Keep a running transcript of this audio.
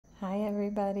Hi,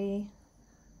 everybody.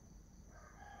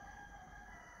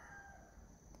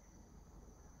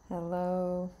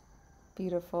 Hello,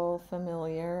 beautiful,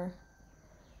 familiar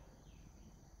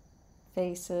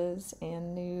faces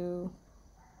and new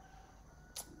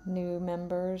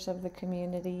members of the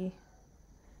community.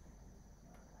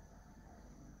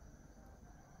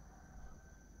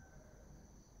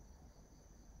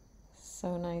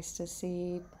 So nice to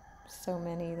see so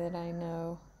many that I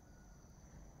know.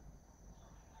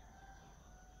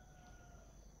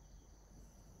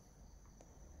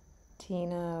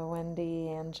 Tina, Wendy,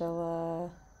 Angela,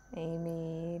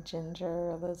 Amy,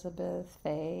 Ginger, Elizabeth,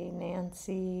 Faye,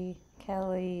 Nancy,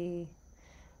 Kelly,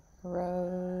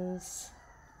 Rose.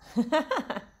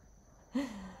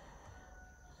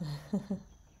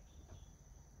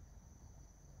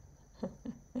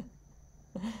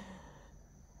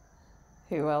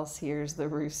 Who else hears the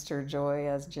rooster joy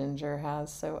as Ginger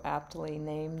has so aptly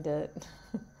named it?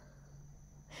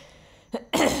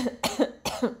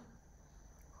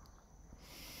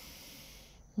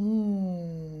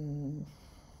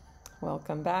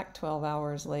 Welcome back 12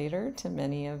 hours later to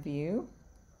many of you.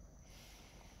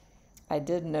 I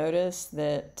did notice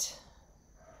that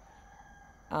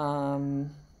I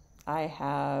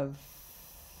have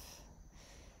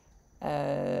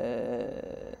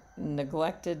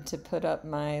neglected to put up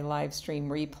my live stream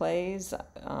replays.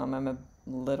 I'm a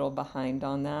little behind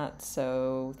on that,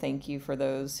 so thank you for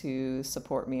those who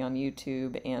support me on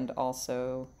YouTube, and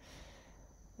also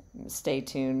stay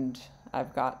tuned.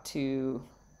 I've got to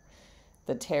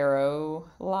the tarot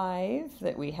live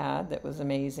that we had that was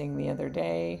amazing the other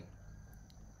day,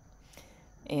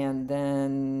 and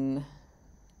then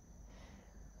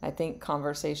I think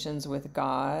Conversations with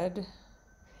God,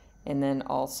 and then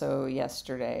also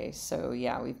yesterday. So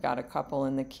yeah, we've got a couple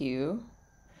in the queue.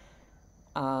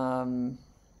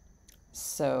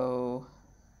 So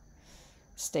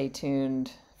stay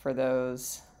tuned for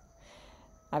those.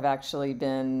 I've actually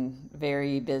been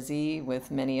very busy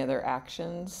with many other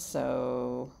actions,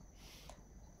 so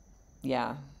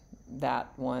yeah, that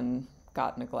one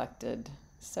got neglected.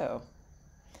 So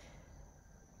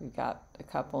we've got a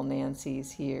couple Nancys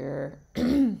here.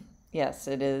 Yes,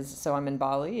 it is. So I'm in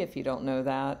Bali, if you don't know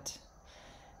that,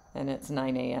 and it's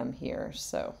 9 a.m. here,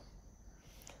 so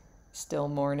still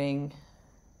morning,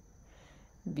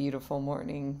 beautiful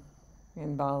morning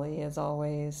in Bali as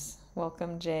always.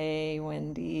 Welcome, Jay,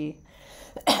 Wendy,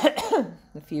 a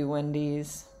few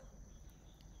Wendy's.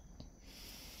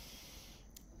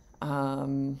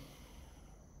 Yeah,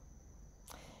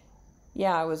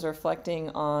 I was reflecting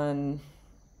on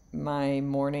my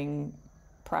morning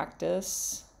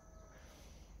practice.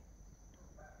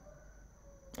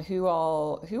 Who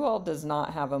all does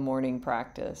not have a morning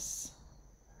practice?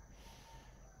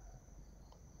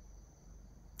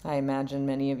 I imagine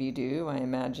many of you do. I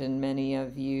imagine many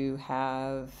of you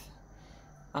have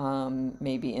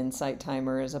maybe Insight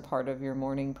Timer as a part of your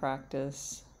morning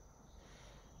practice.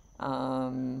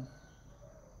 Angela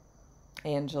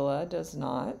does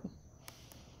not.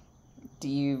 Do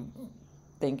you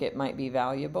think it might be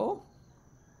valuable?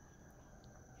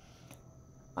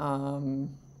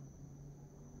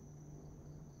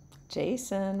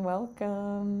 Jason,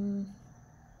 welcome.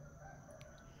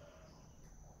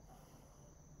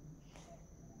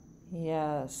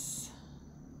 Yes.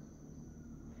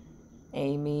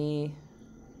 Amy.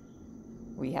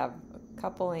 We have a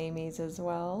couple Amy's as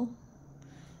well.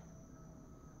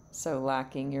 So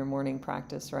lacking your morning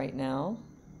practice right now.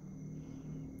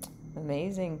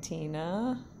 Amazing,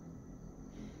 Tina.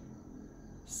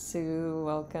 Sue,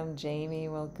 welcome. Jamie,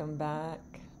 welcome back.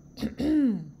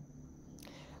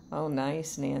 Oh,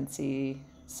 nice, Nancy.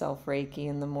 Self-Reiki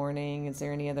in the morning. Is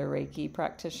there any other Reiki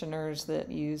practitioners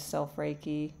that use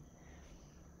self-Reiki?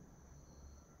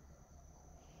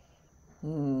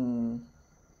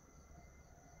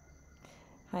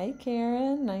 Hi,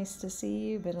 Karen. Nice to see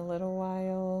you. Been a little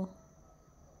while.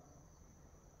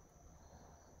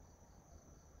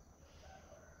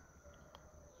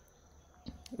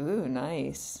 Ooh,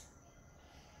 nice.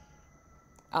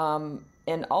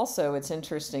 And also, it's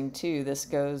interesting, too, this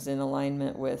goes in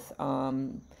alignment with,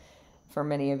 for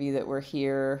many of you that were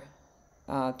here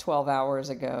 12 hours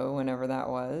ago, whenever that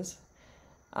was,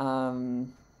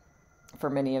 for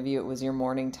many of you, it was your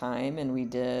morning time, and we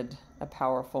did a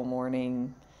powerful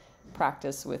morning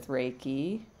practice with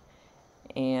Reiki,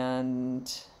 and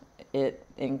it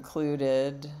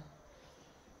included,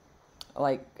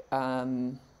 like,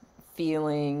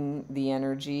 feeling the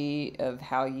energy of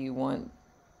how you want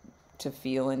to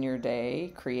feel in your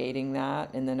day, creating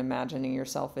that, and then imagining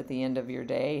yourself at the end of your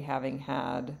day having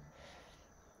had,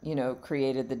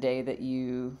 created the day that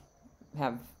you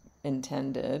have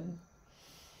intended.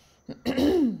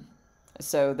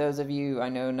 So those of you, I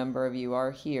know a number of you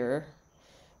are here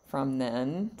from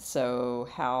then. So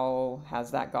how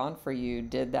has that gone for you?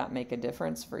 Did that make a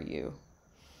difference for you?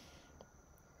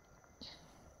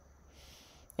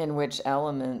 And which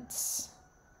elements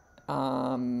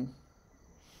of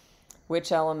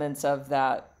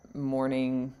that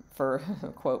morning, for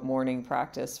quote, morning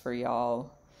practice for y'all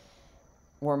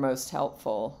were most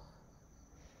helpful?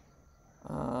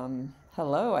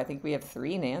 Hello, I think we have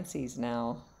 3 Nancys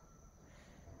now.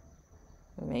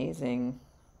 Amazing.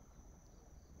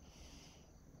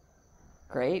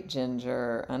 Great,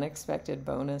 Ginger. Unexpected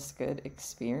bonus, good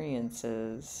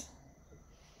experiences.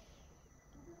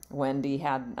 Wendy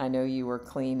had, I know you were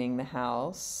cleaning the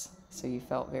house, so you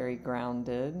felt very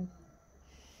grounded.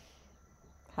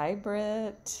 Hi,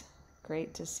 Britt.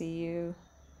 Great to see you.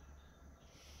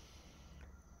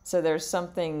 So there's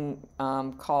something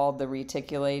called the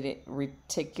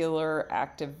reticular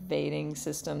activating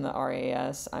system, the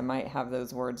RAS. I might have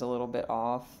those words a little bit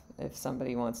off if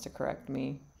somebody wants to correct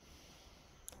me.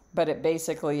 But it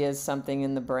basically is something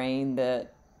in the brain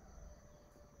that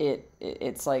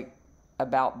it's like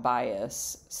about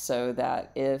bias, so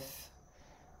that if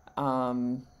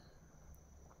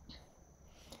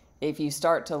you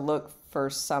start to look for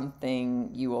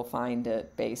something, you will find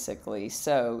it, basically.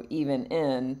 So even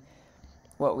in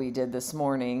what we did this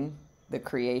morning, the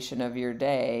creation of your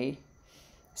day,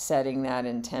 setting that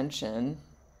intention,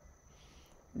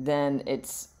 then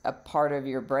it's a part of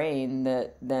your brain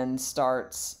that then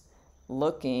starts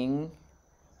looking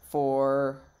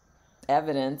for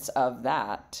evidence of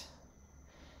that.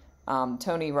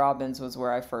 Tony Robbins was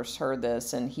where I first heard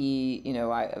this, and he,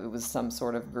 it was some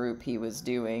sort of group he was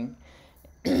doing,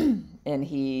 and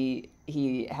he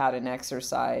had an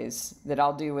exercise that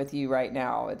I'll do with you right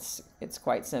now. It's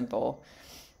quite simple,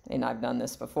 and I've done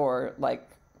this before. Like,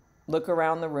 look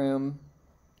around the room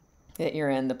that you're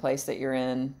in, the place that you're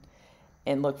in,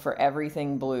 and look for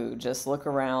everything blue. Just look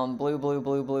around, blue, blue,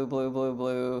 blue, blue, blue, blue,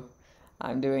 blue.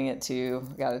 I'm doing it too.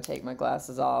 Got to take my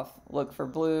glasses off. Look for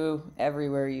blue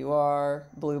everywhere you are.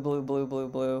 Blue, blue, blue, blue,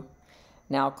 blue.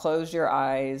 Now close your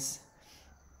eyes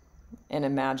and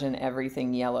imagine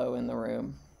everything yellow in the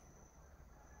room.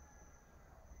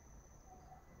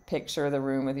 Picture the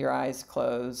room with your eyes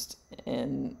closed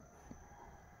and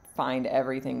find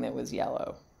everything that was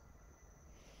yellow.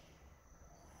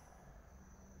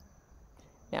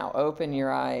 Now open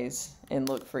your eyes and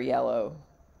look for yellow.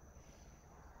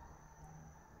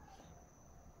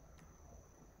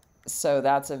 So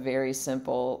that's a very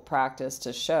simple practice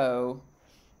to show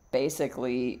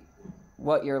basically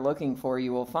what you're looking for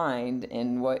you will find,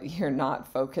 and what you're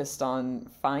not focused on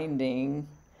finding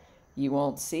you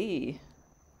won't see.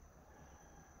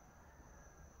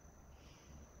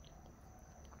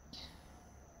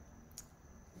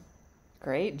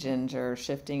 Great, Ginger.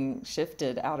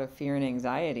 Shifted out of fear and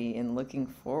anxiety and looking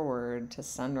forward to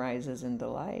sunrises and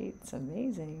delights.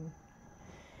 Amazing.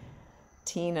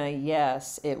 Tina,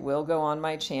 yes, it will go on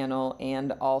my channel.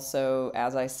 And also,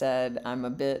 as I said, I'm a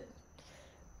bit,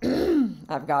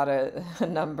 I've got a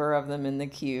number of them in the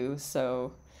queue,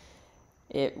 so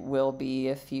it will be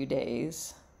a few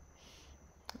days.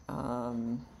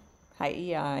 Hi,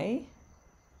 EI.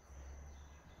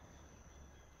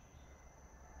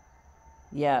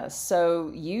 Yes, so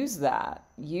use that.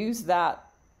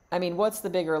 I mean, what's the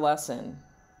bigger lesson?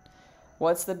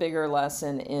 What's the bigger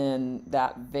lesson in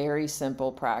that very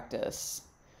simple practice?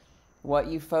 What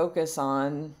you focus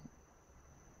on,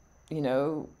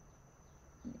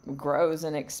 grows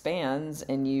and expands,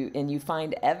 and you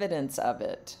find evidence of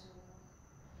it.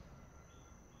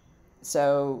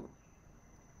 So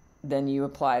then you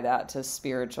apply that to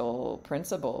spiritual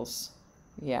principles.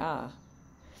 Yeah.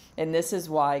 And this is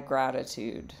why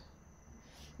gratitude.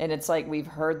 And it's like we've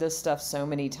heard this stuff so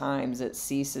many times, it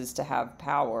ceases to have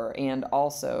power. And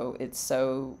also, it's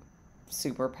so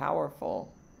super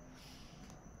powerful.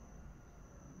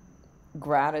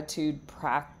 Gratitude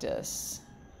practice.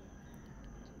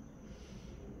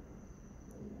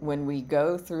 When we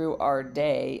go through our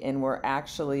day and we're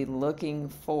actually looking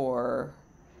for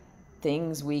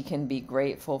things we can be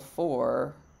grateful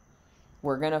for,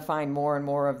 we're going to find more and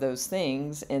more of those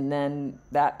things, and then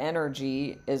that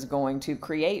energy is going to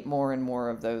create more and more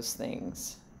of those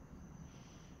things.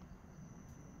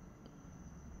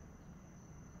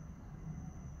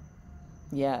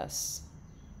 Yes.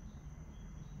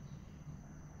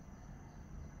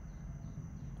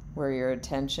 Where your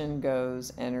attention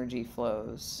goes, energy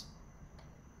flows.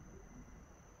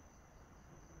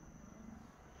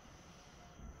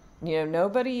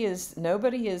 Nobody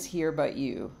is here but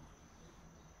you.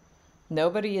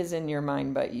 Nobody is in your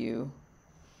mind but you.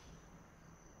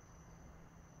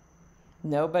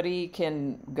 Nobody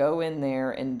can go in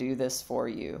there and do this for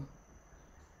you.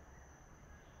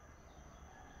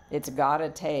 It's got to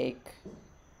take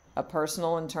a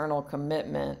personal internal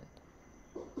commitment,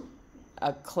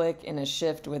 a click and a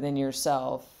shift within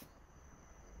yourself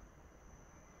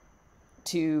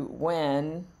to,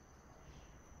 when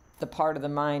the part of the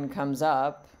mind comes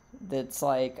up that's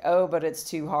like, oh, but it's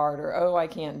too hard, or oh, I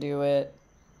can't do it,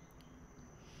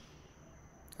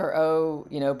 or oh,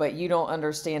 but you don't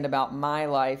understand about my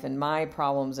life and my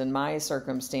problems and my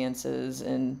circumstances,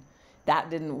 and that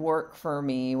didn't work for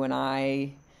me when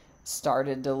I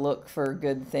started to look for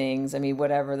good things. I mean,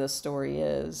 whatever the story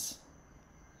is.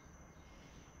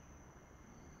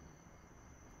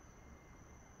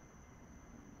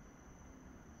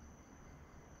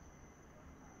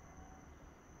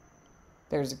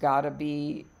 There's got to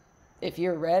be, if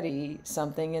you're ready,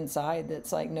 something inside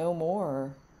that's like, no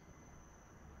more.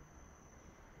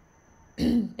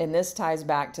 And this ties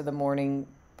back to the morning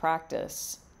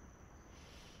practice.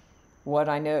 What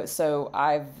I know, so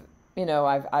I've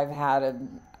had a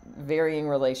varying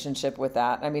relationship with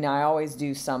that. I mean, I always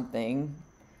do something.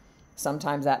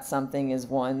 Sometimes that something is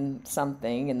one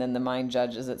something, and then the mind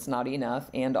judges it's not enough,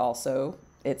 and also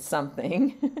it's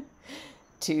something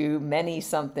to many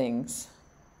somethings.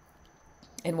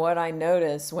 And what I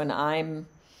notice when I'm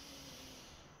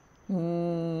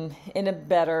in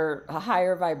a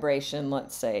higher vibration,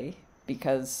 let's say,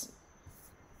 because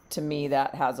to me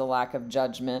that has a lack of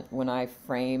judgment when I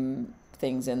frame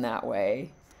things in that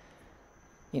way.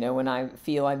 When I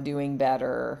feel I'm doing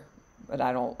better, but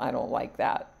I don't like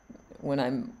that. When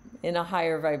I'm in a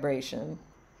higher vibration,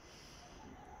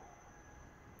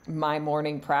 my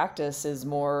morning practice is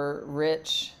more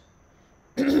rich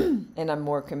and I'm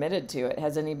more committed to it.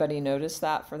 Has anybody noticed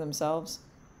that for themselves?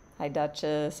 Hi,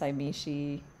 Duchess. Hi,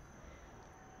 Mishi.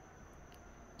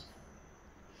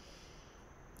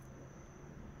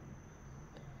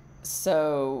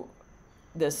 So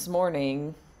this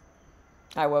morning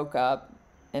I woke up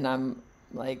and I'm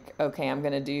like, okay, I'm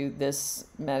going to do this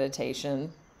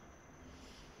meditation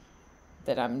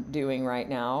that I'm doing right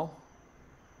now.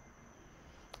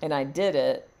 And I did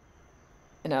it.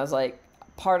 And I was like,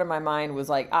 part of my mind was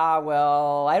like,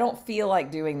 well, I don't feel like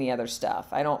doing the other stuff.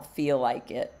 I don't feel like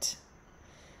it.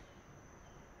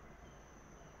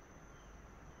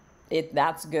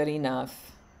 That's good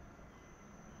enough.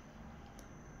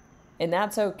 And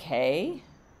that's okay.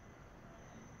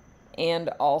 And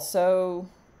also,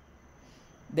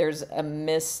 there's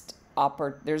an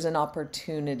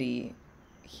opportunity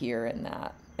here in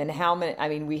that.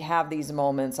 And we have these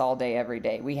moments all day, every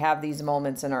day. We have these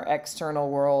moments in our external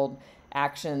world,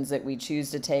 actions that we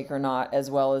choose to take or not, as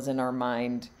well as in our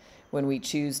mind when we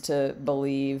choose to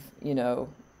believe, the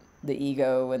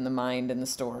ego and the mind and the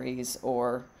stories,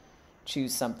 or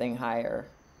choose something higher.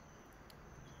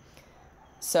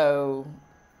 So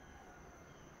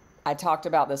I talked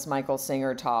about this Michael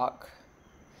Singer talk,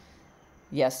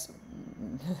 yes,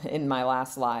 in my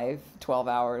last live 12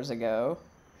 hours ago.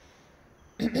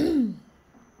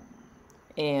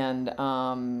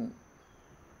 And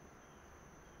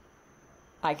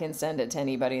I can send it to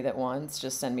anybody that wants.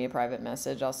 Just send me a private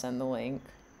message. I'll send the link.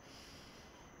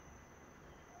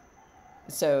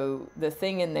 So the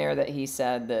thing in there that he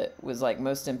said that was like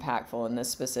most impactful in this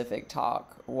specific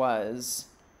talk was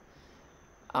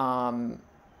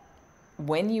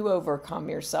when you overcome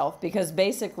yourself, because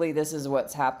basically this is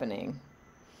what's happening.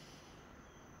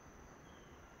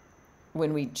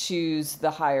 When we choose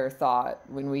the higher thought,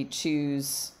 when we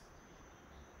choose,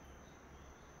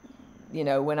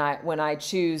 when I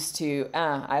choose to,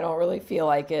 I don't really feel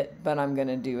like it, but I'm going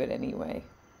to do it anyway.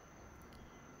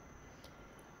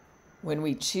 When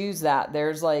we choose that,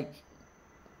 there's like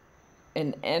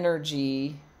an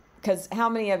energy, because how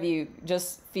many of you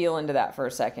just feel into that for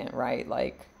a second, right?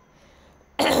 Like,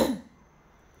 I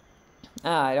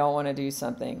don't want to do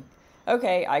something.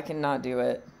 Okay, I cannot do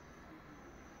it.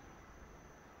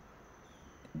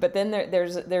 But then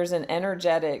there's an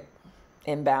energetic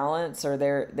imbalance, or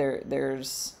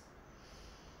there's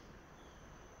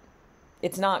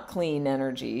it's not clean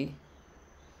energy,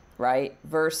 right?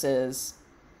 Versus,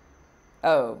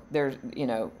 there's,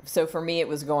 so for me it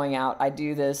was going out. I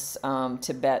do this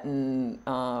Tibetan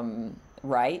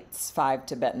rites, 5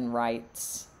 Tibetan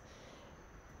rites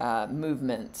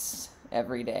movements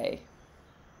every day.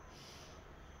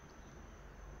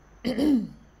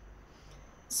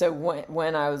 So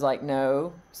when I was like,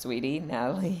 no, sweetie,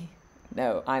 Natalie,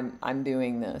 no, I'm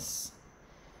doing this.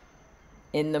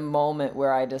 in the moment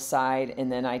where I decide,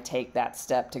 and then I take that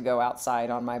step to go outside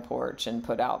on my porch and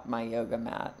put out my yoga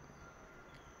mat,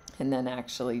 and then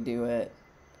actually do it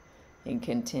and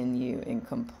continue and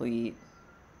complete.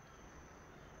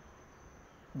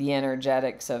 The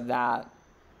energetics of that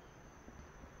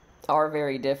are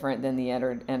very different than the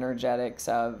energetics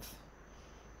of,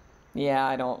 yeah,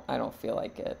 I don't feel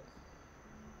like it.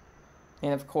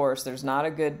 And of course, there's not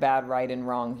a good, bad, right, and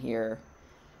wrong here.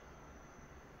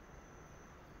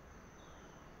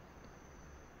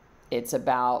 It's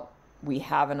about, we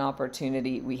have an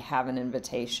opportunity, we have an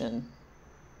invitation.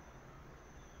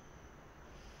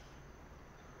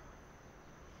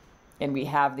 And we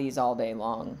have these all day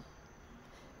long.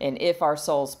 And if our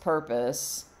soul's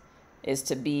purpose is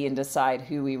to be and decide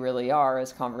who we really are,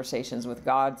 as Conversations with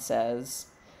God says,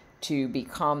 to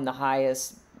become the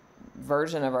highest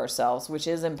version of ourselves, which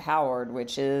is empowered,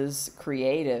 which is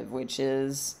creative, which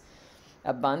is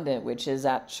abundant, which is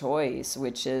at choice,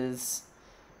 which is,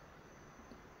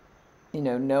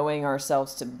 knowing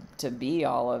ourselves to be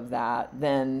all of that,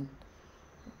 then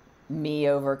me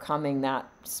overcoming that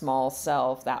small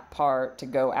self, that part, to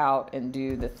go out and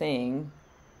do the thing,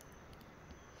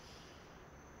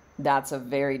 that's a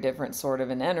very different sort of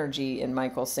an energy. And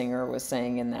Michael Singer was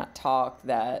saying in that talk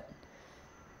that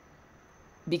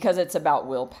because it's about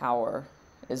willpower,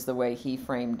 is the way he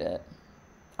framed it.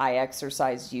 I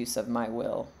exercised use of my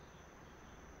will.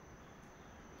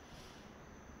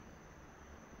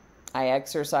 I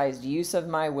exercised use of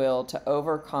my will to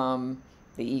overcome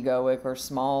the egoic or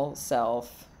small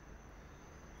self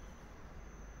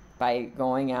by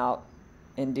going out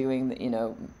and doing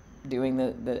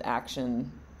the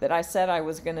action that I said I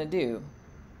was going to do.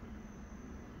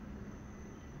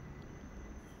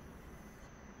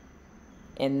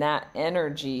 And that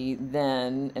energy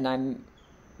then, and I'm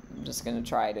just going to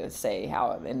try to say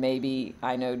how, and maybe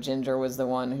I know Ginger was the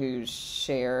one who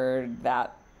shared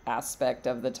that aspect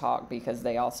of the talk because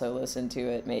they also listened to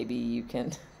it. Maybe you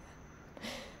can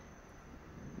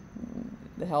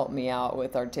help me out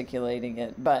with articulating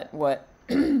it. But what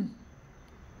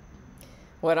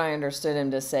what I understood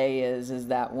him to say is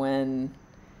that when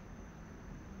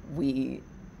we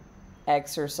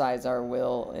exercise our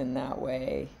will in that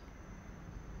way,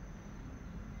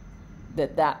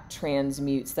 that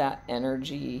transmutes that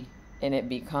energy and it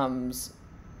becomes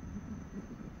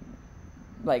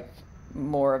like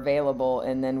more available,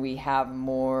 and then we have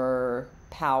more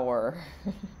power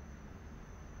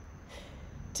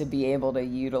to be able to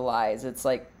utilize. It's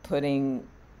like putting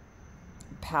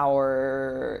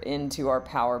power into our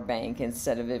power bank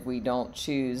instead of, if we don't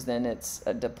choose, then it's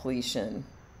a depletion.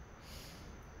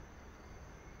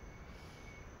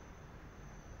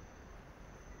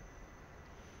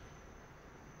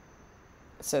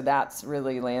 So that's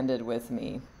really landed with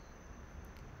me.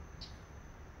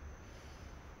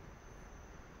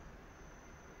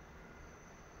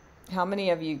 How many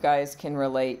of you guys can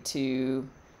relate to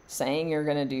saying you're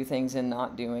going to do things and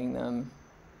not doing them?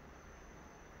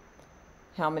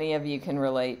 How many of you can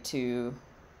relate to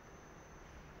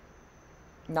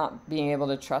not being able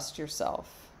to trust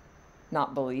yourself,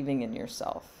 not believing in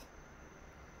yourself?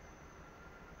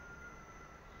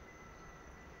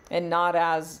 And not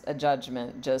as a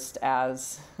judgment, just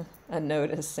as a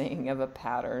noticing of a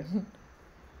pattern.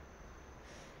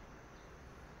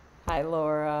 Hi,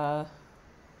 Laura.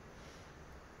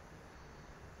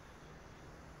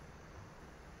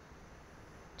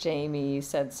 Jamie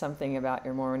said something about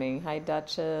your morning. Hi,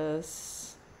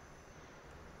 Duchess.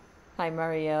 Hi,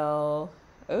 Marielle.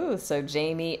 Oh, so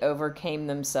Jamie overcame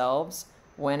themselves,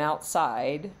 went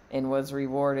outside, and was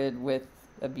rewarded with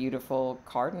a beautiful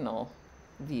cardinal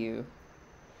view.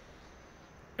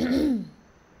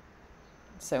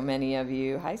 So many of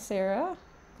you, hi Sarah,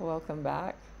 welcome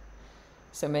back.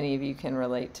 So many of you can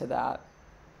relate to that.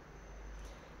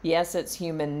 Yes, it's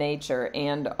human nature,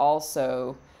 and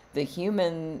also the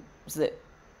humans that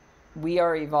we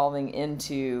are evolving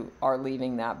into are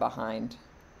leaving that behind.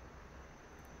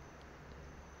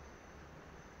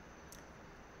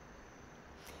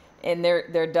 And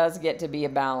there does get to be a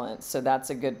balance, so that's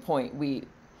a good point.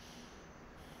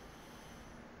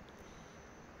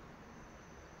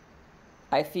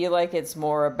 I feel like it's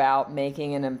more about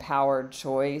making an empowered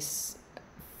choice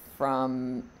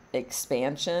from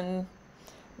expansion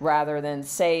rather than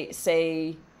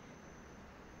say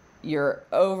you're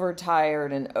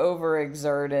overtired and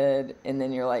overexerted, and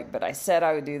then you're like, but I said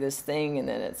I would do this thing, and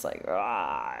then it's like,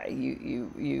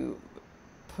 you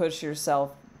push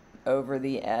yourself over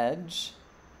the edge.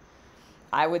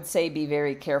 I would say be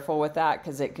very careful with that,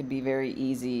 because it could be very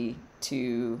easy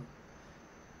to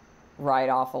write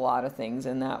off a lot of things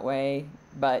in that way.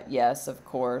 But yes, of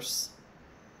course,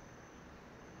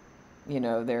 you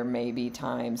know, there may be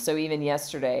times. So even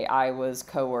yesterday, I was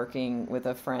co-working with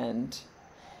a friend,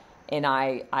 and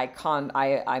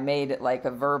I made it like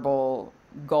a verbal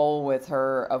goal with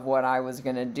her of what I was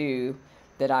going to do,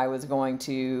 that I was going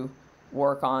to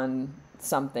work on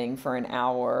something for an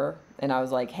hour. And I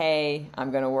was like, hey,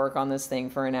 I'm going to work on this thing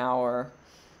for an hour.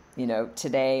 You know,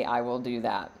 today I will do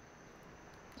that.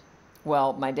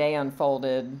 Well, my day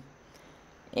unfolded,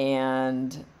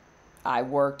 and I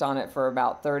worked on it for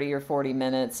about 30 or 40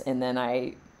 minutes, and then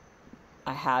I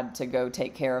had to go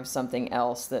take care of something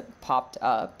else that popped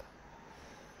up.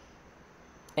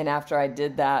 And after I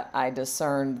did that, I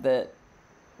discerned that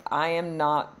I am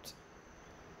not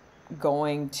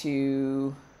going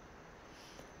to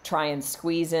try and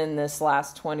squeeze in this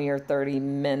last 20 or 30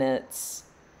 minutes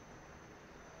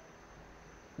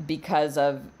because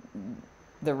of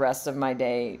the rest of my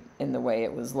day and the way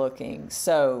it was looking.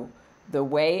 So the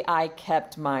way I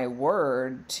kept my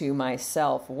word to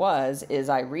myself is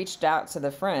I reached out to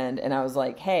the friend and I was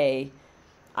like, hey,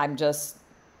 I'm just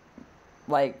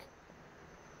like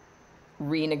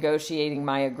renegotiating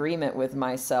my agreement with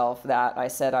myself that I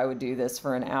said I would do this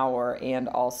for an hour, and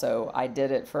also I did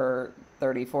it for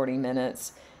 30, 40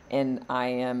 minutes, and I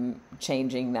am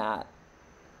changing that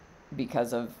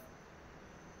because of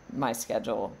my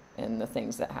schedule and the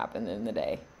things that happen in the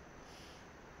day.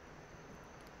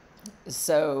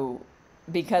 So,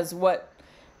 because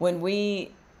when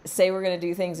we say we're going to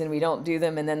do things and we don't do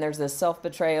them, and then there's this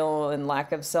self-betrayal and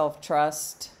lack of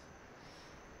self-trust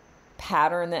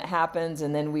pattern that happens,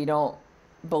 and then we don't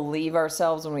believe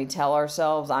ourselves when we tell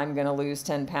ourselves, I'm going to lose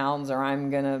 10 pounds or I'm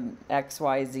going to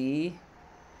XYZ.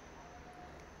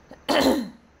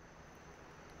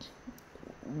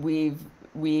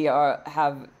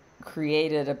 Have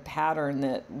created a pattern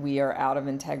that we are out of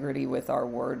integrity with our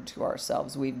word to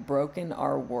ourselves. We've broken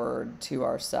our word to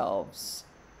ourselves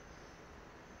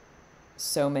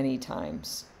so many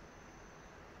times.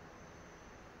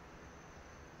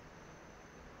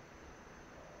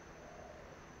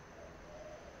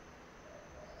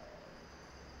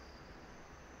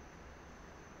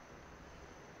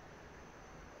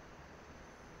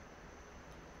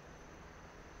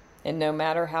 And no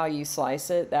matter how you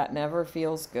slice it, that never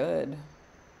feels good.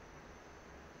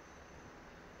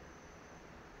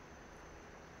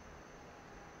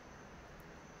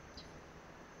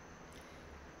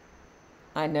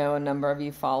 I know a number of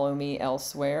you follow me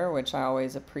elsewhere, which I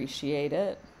always appreciate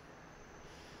it.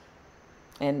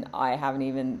 And I haven't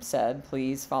even said,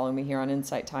 please follow me here on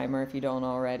Insight Timer if you don't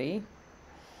already.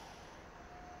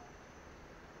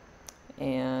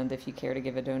 And if you care to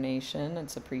give a donation,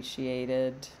 it's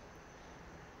appreciated.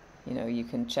 You know, you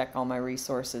can check all my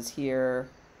resources here.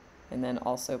 And then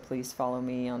also please follow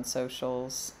me on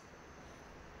socials,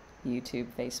 YouTube,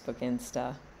 Facebook,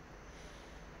 Insta.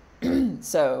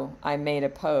 So I made a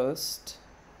post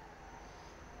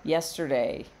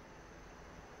yesterday.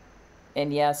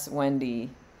 And yes,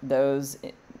 Wendy, those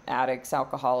addicts,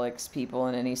 alcoholics, people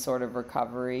in any sort of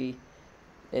recovery,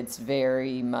 it's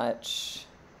very much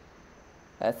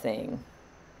a thing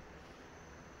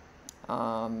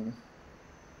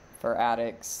for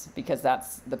addicts, because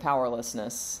that's the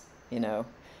powerlessness, you know,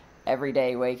 every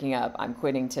day waking up, I'm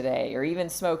quitting today, or even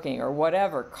smoking or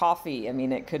whatever, coffee. I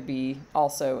mean, it could be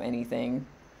also anything.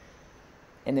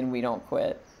 And then we don't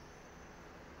quit.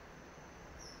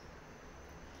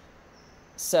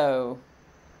 So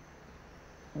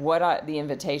the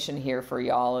invitation here for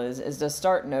y'all is to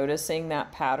start noticing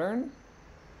that pattern.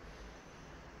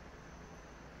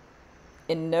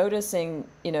 In noticing,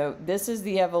 you know, this is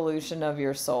the evolution of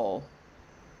your soul.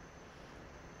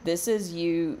 This is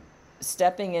you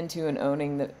stepping into and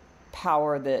owning the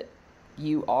power that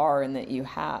you are and that you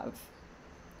have.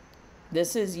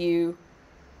 This is you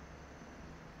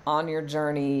on your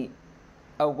journey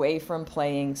away from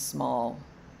playing small.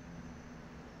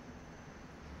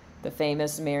 The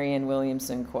famous Marianne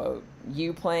Williamson quote,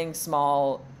 you playing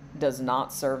small does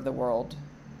not serve the world.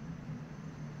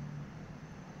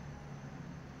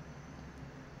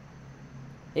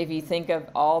 If you think of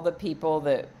all the people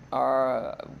that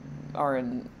are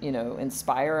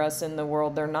inspire us in the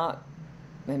world, they're not,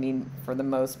 I mean, for the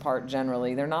most part,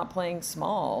 generally, they're not playing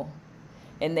small,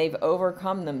 and they've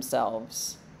overcome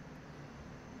themselves.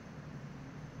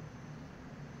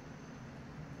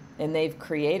 And they've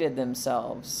created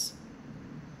themselves.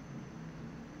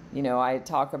 You know, I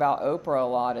talk about Oprah a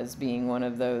lot as being one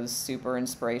of those super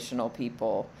inspirational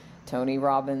people. Tony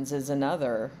Robbins is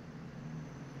another.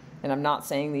 And I'm not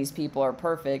saying these people are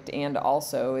perfect. And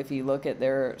also, if you look at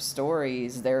their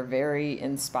stories, they're very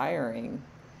inspiring.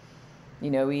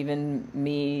 You know, even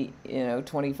me,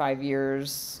 25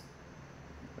 years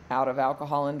out of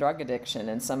alcohol and drug addiction,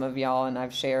 and some of y'all, and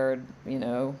I've shared,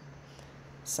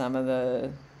 some of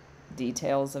the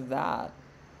details of that.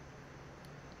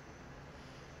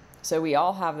 So we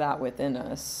all have that within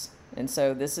us. And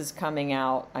so this is coming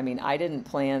out. I mean, I didn't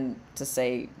plan to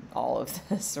say all of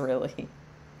this, really.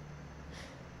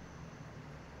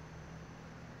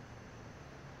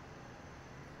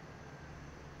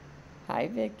 Hi,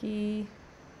 Vicky.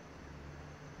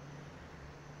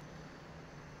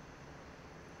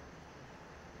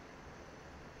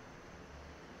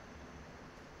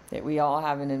 That we all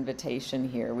have an invitation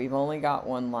here. We've only got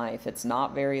one life. It's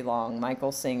not very long.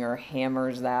 Michael Singer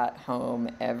hammers that home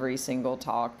every single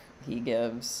talk he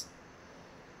gives.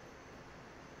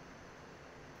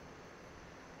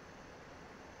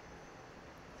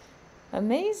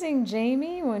 Amazing,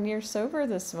 Jamie, when you're sober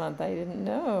this month. I didn't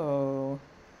know.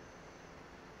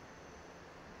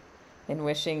 And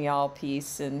wishing y'all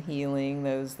peace and healing,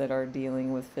 those that are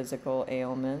dealing with physical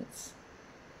ailments.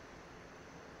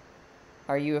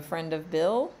 Are you a friend of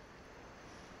Bill?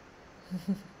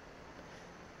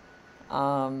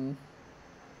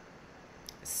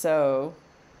 So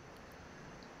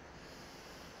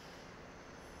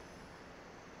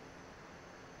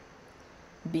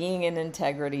being in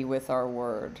integrity with our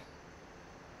word.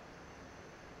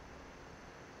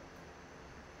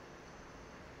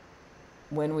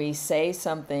 When we say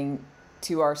something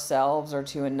to ourselves or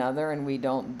to another and we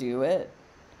don't do it,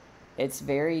 it's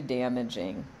very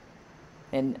damaging.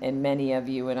 And many of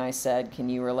you, when I said, can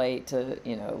you relate to,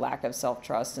 lack of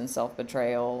self-trust and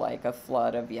self-betrayal, like a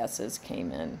flood of yeses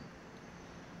came in.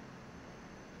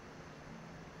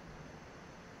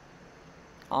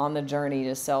 On the journey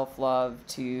to self-love,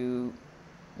 to,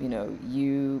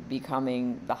 you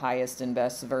becoming the highest and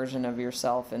best version of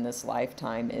yourself in this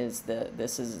lifetime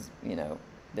this is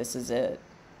it.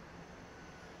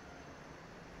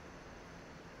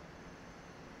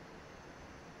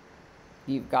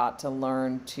 You've got to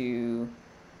learn to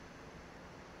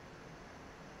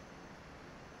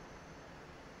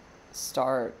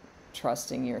start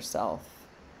trusting yourself.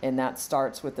 And that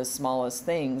starts with the smallest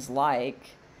things,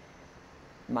 like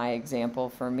my example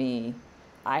for me.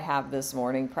 I have this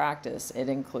morning practice. It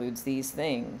includes these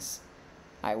things.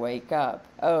 I wake up.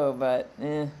 Oh, but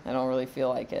I don't really feel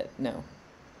like it. No.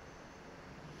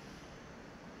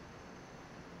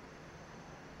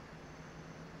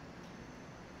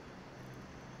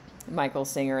 Michael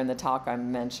Singer, in the talk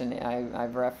I'm mentioning,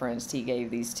 I've referenced, he gave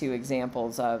these two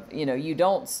examples of, you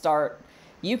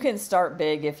can start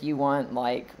big if you want,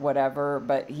 like whatever,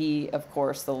 but he, of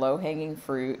course, the low-hanging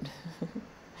fruit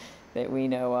that we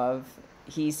know of,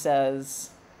 he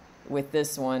says with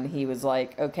this one, he was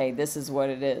like, okay, this is what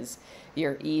it is.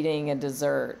 You're eating a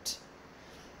dessert,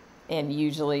 and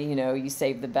usually, you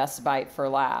save the best bite for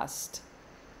last.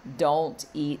 Don't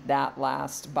eat that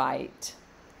last bite.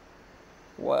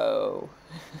 Whoa.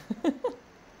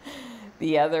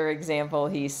 The other example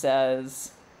he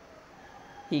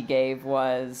gave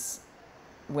was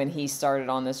when he started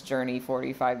on this journey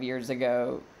 45 years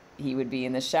ago, he would be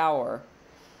in the shower.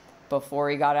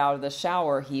 Before he got out of the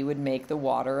shower, he would make the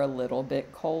water a little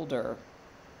bit colder.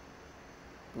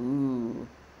 Ooh.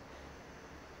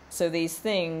 So these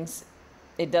things,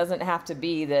 it doesn't have to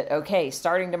be that, okay,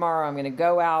 starting tomorrow, I'm going to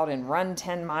go out and run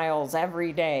 10 miles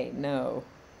every day. No.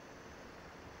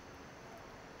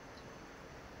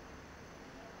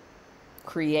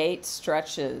 Create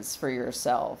stretches for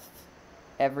yourself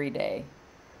every day.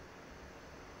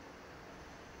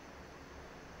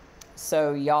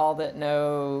 So y'all that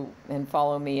know and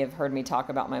follow me have heard me talk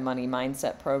about my money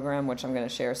mindset program, which I'm going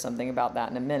to share something about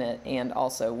that in a minute. And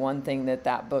also one thing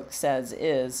that book says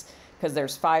is, because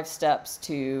there's 5 steps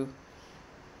to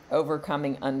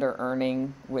overcoming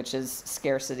under-earning, which is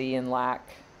scarcity and lack.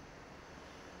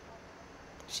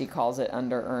 She calls it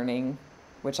under-earning,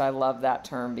 which I love that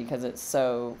term because it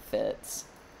so fits.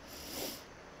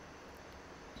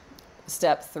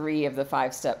 Step 3 of the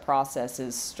 5-step process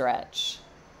is stretch.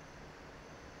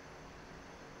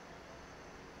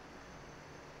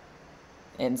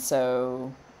 And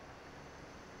so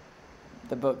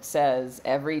the book says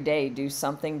every day do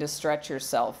something to stretch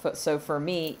yourself. So for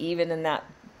me, even in that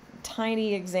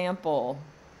tiny example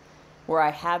where I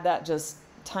had that just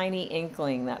tiny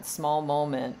inkling, that small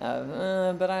moment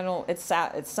of, but I don't, it's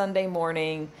Sunday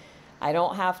morning. I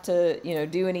don't have to,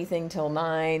 do anything till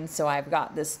 9. So I've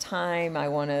got this time. I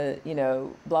want to,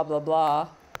 blah, blah, blah.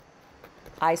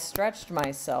 I stretched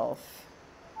myself.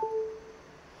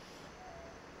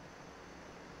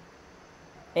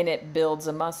 and it builds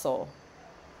a muscle.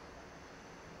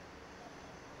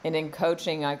 And in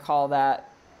coaching, I call that,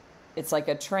 it's like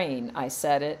a train. I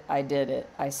said it, I did it.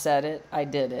 I said it, I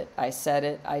did it. I said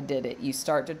it, I did it. You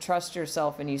start to trust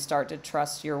yourself, and you start to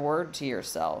trust your word to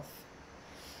yourself.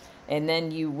 And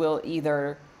then you will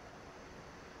either,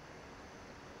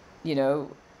 you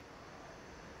know,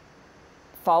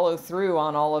 follow through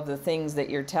on all of the things that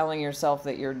you're telling yourself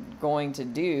that you're going to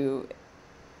do,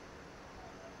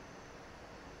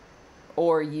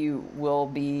 or you will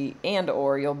be,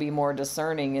 or you'll be more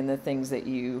discerning in the things that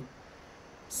you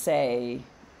say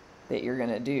that you're going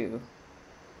to do.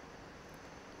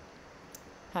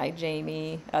 Hi,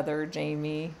 Jamie, other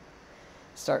Jamie.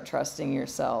 Start trusting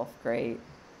yourself. Great.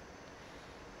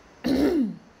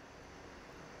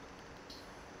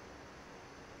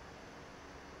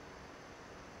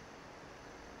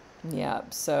 Yeah,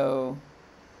 so,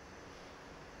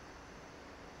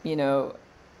 you know,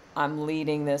 I'm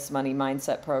leading this money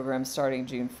mindset program starting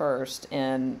June 1st,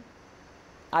 and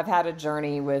I've had a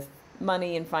journey with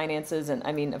money and finances, and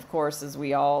I mean, of course, as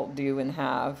we all do and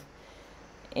have,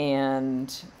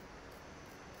 and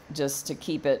just to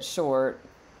keep it short,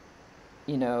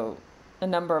 you know, a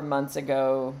number of months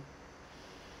ago,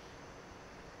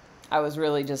 I was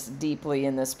really just deeply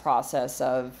in this process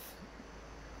of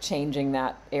changing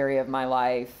that area of my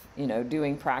life, you know,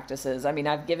 doing practices. I mean,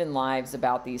 I've given lives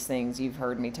about these things. You've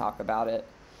heard me talk about it.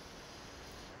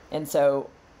 And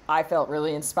so I felt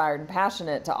really inspired and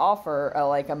passionate to offer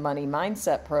a money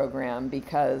mindset program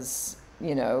because,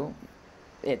 you know,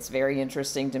 it's very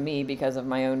interesting to me because of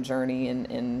my own journey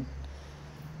in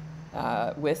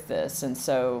with this. And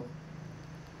so,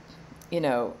 you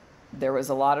know, there was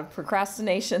a lot of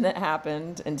procrastination that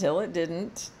happened until it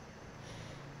didn't.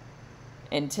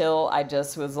 Until I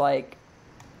just was like,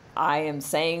 I am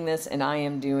saying this and I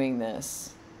am doing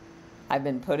this. I've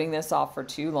been putting this off for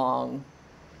too long.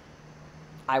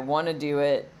 I want to do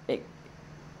it.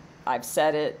 I've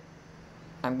said it.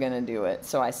 I'm going to do it.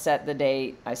 So I set the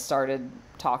date. I started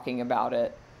talking about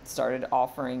it, started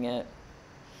offering it.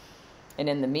 And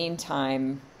in the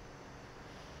meantime,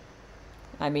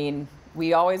 I mean,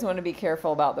 we always want to be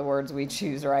careful about the words we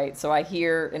choose, right? So I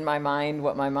hear in my mind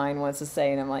what my mind wants to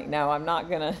say, and I'm like, no, I'm not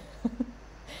going to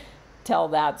tell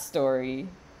that story.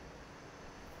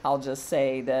 I'll just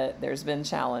say that there's been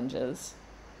challenges,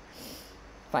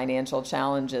 financial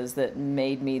challenges that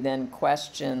made me then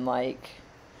question, like,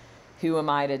 who am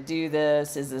I to do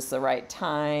this? Is this the right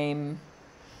time?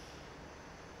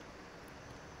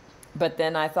 But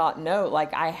then I thought, no,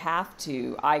 like I have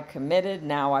to. I committed.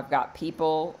 Now I've got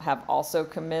people have also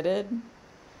committed.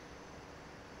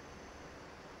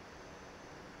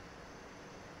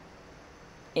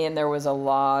 And there was a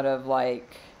lot of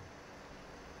like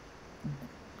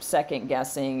second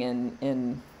guessing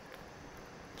and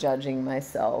judging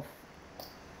myself.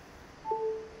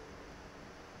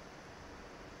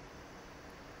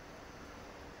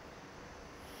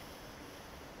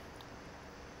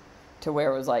 To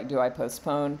where it was like, do I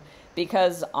postpone?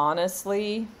 Because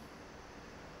honestly,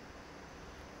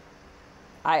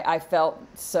 I felt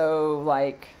so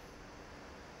like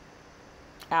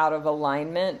out of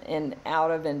alignment and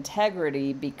out of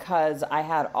integrity because I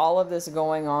had all of this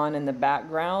going on in the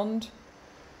background.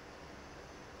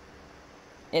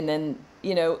 And then,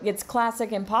 you know, it's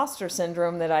classic imposter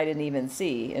syndrome that I didn't even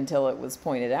see until it was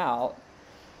pointed out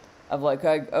of like,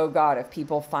 oh God, if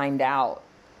people find out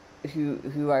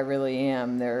who I really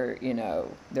am, they're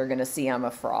going to see I'm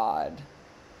a fraud.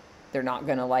 They're not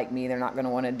going to like me. They're not going to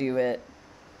want to do it.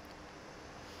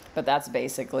 But that's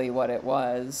basically what it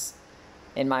was.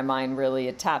 And my mind really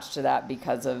attached to that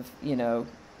because of, you know,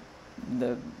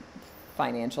 the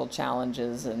financial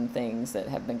challenges and things that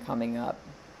have been coming up.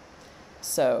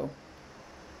 So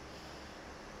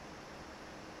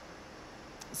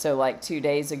like 2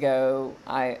 days ago,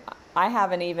 I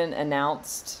haven't even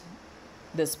announced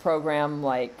this program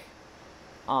like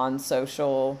on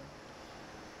social.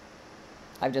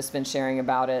 I've just been sharing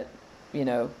about it, you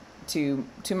know, to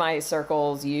my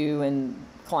circles, you and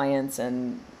clients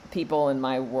and people in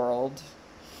my world.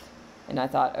 And I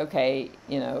thought, okay,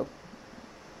 you know,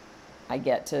 I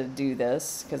get to do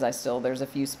this because there's a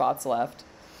few spots left.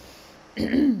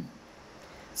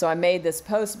 So I made this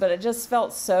post, but it just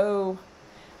felt so,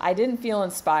 I didn't feel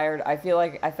inspired. I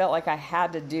felt like I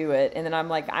had to do it. And then I'm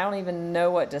like, I don't even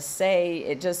know what to say.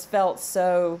 It just felt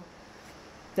so,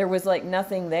 there was like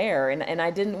nothing there. And I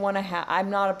didn't want to I'm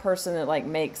not a person that like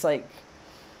makes like,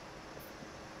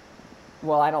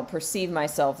 well, I don't perceive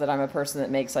myself that I'm a person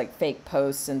that makes like fake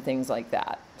posts and things like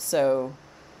that. So,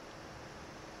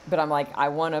 but I'm like, I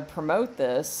want to promote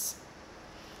this.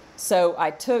 So I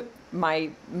took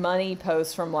my money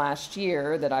post from last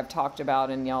year that I've talked about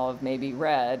and y'all have maybe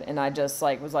read, and I just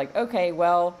like was like, okay,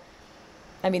 well,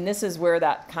 I mean, this is where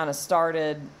that kind of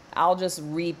started. I'll just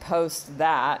repost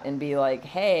that and be like,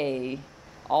 hey,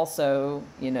 also,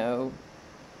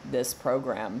 this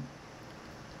program.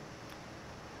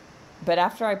 But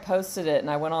after I posted it and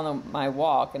I went on my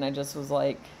walk, and I just was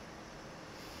like,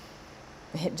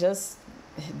 it just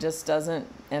doesn't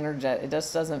it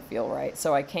just doesn't feel right.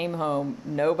 So I came home,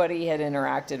 nobody had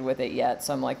interacted with it yet.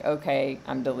 So I'm like, okay,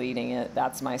 I'm deleting it.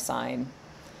 That's my sign.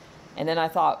 And then I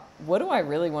thought, what do I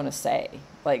really want to say?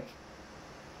 Like,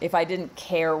 if I didn't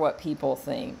care what people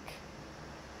think,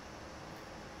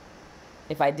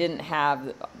 if I didn't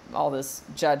have all this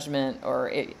judgment,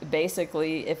 or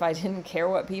basically, if I didn't care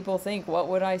what people think, what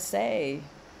would I say?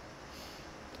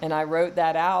 And I wrote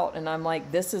that out, and I'm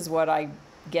like, this is what I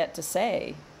get to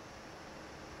say.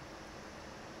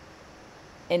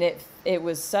 And it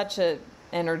was such a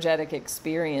energetic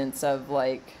experience of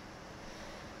like,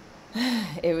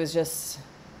 it was just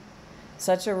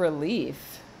such a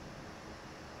relief.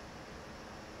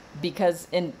 Because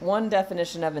in one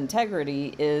definition of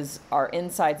integrity is our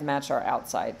insides match our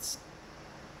outsides.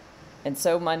 And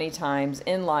so many times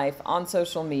in life, on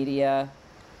social media,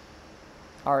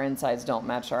 our insides don't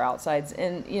match our outsides.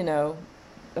 And,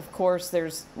 of course,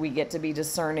 we get to be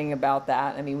discerning about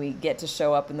that. I mean, we get to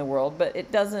show up in the world, but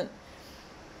it doesn't,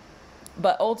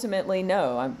 but ultimately,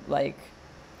 no, I'm like,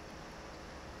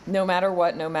 no matter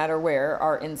what, no matter where,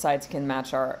 our insides can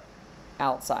match our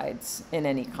outsides in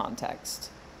any context.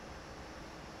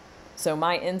 So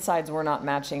my insides were not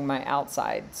matching my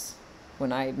outsides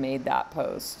when I made that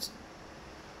post.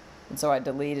 And so I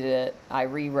deleted it, I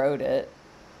rewrote it.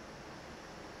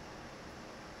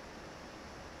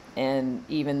 And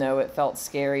even though it felt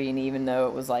scary, and even though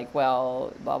it was like,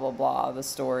 well, blah, blah, blah, the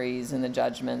stories and the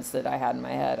judgments that I had in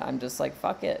my head, I'm just like,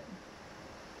 fuck it.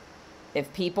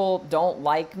 If people don't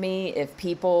like me, if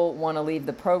people want to leave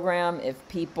the program, if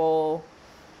people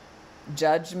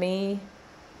judge me,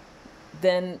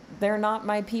 then they're not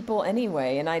my people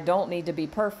anyway, and I don't need to be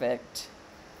perfect.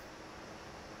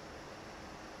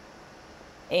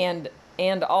 And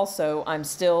also, I'm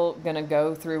still going to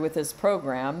go through with this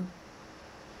program.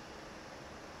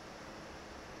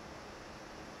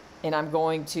 And I'm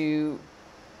going to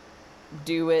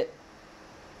do it.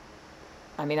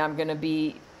 I mean, I'm going to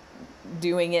be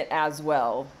doing it as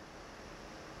well.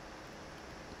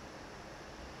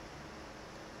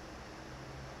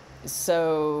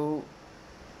 So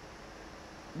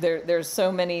there's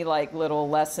so many like little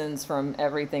lessons from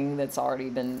everything that's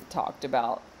already been talked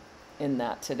about in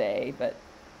that today. But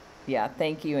yeah,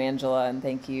 thank you, Angela, and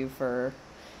thank you for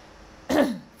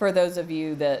for those of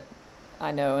you that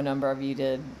I know a number of you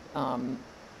did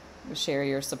share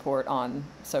your support on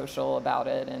social about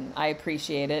it, and I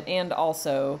appreciate it. And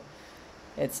also,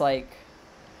 it's like,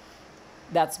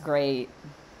 that's great.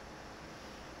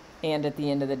 And at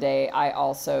the end of the day, I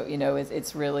also,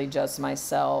 it's really just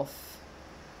myself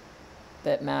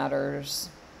that matters,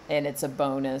 and it's a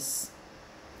bonus,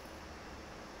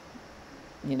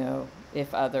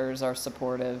 if others are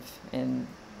supportive and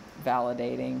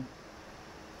validating.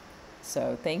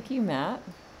 So thank you, Matt.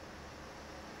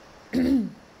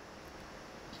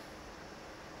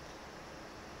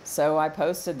 So I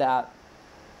posted that,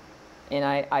 and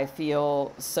I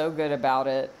feel so good about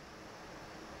it.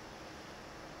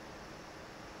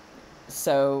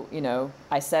 So,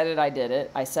 I said it, I did it.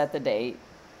 I set the date.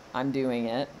 I'm doing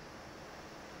it.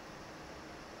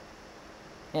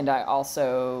 And I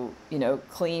also,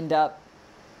 cleaned up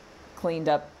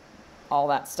all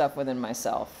that stuff within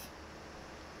myself.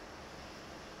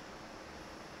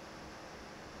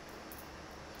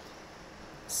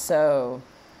 So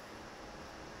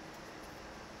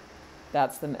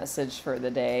that's the message for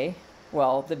the day.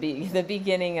 Well, the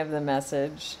beginning of the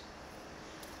message.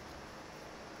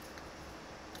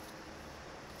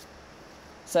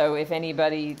 So if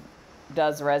anybody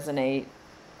does resonate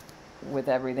with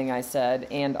everything I said,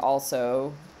 and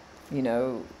also,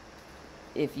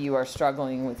 if you are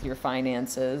struggling with your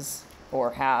finances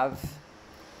or have,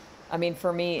 I mean,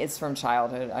 for me, it's from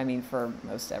childhood. I mean, for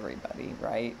most everybody,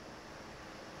 right?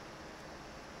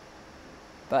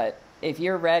 But if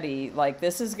you're ready, like,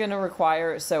 this is going to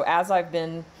require, so as I've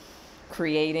been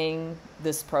creating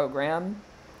this program,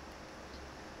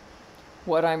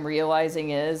 what I'm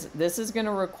realizing is this is going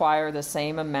to require the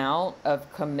same amount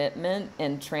of commitment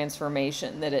and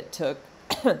transformation that it took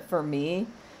for me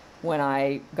when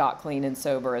I got clean and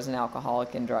sober as an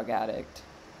alcoholic and drug addict,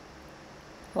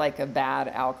 like a bad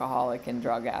alcoholic and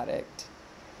drug addict.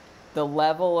 the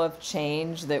level of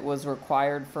change that was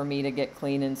required for me to get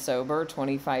clean and sober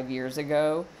 25 years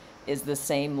ago is the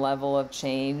same level of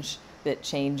change that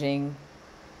changing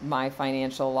my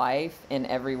financial life and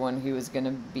everyone who is going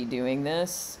to be doing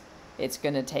this, it's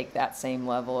going to take that same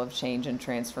level of change and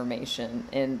transformation.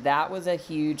 And that was a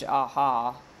huge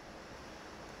aha,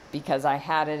 because I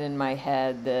had it in my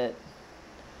head that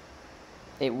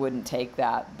it wouldn't take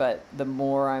that. But the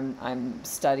more I'm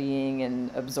studying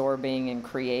and absorbing and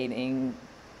creating,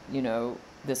 you know,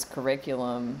 this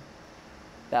curriculum,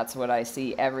 that's what I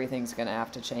see. Everything's going to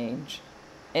have to change.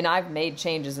 And I've made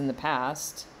changes in the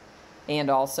past, and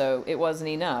also it wasn't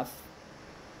enough.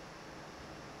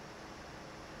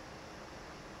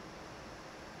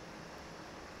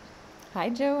 Hi,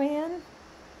 Joanne.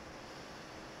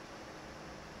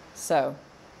 So,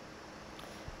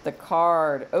 the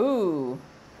card. Ooh.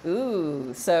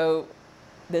 So,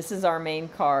 this is our main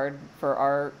card for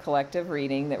our collective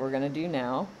reading that we're going to do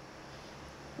now.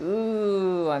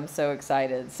 Ooh, I'm so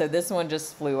excited. So, this one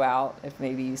just flew out, if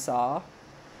maybe you saw.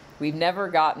 We've never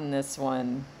gotten this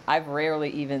one. I've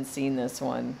rarely even seen this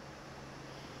one.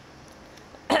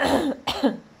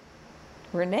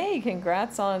 Renee,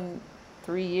 congrats on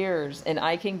 3 years. And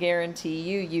I can guarantee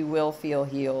you, you will feel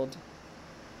healed.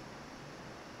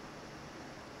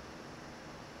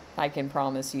 I can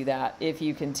promise you that if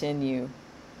you continue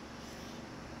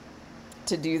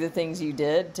to do the things you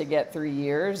did to get 3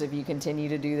 years, if you continue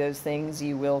to do those things,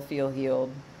 you will feel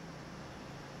healed.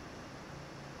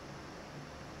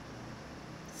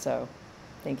 So,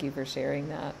 thank you for sharing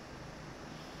that.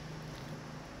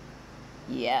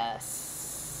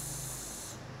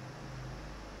 Yes.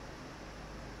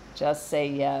 Just say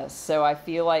yes. So I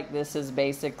feel like this is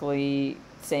basically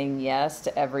saying yes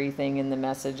to everything in the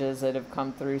messages that have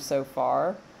come through so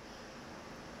far.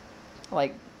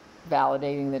 Like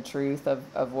validating the truth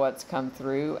of what's come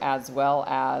through, as well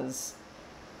as,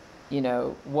 you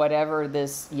know, whatever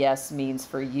this yes means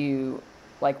for you.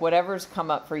 Like whatever's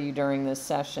come up for you during this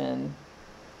session,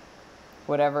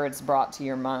 whatever it's brought to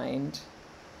your mind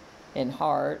and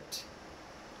heart,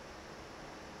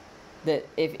 that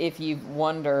if you've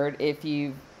wondered, if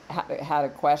you've had a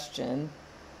question,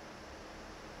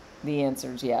 the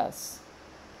answer is yes.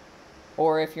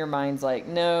 Or if your mind's like,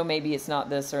 no, maybe it's not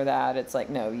this or that, it's like,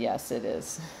 no, yes, it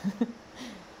is.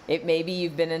 It maybe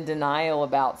you've been in denial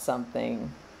about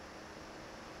something.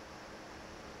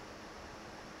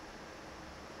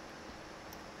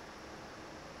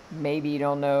 Maybe you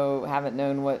don't know, haven't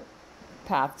known what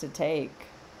path to take.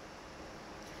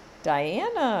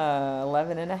 Diana,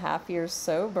 11 and a half years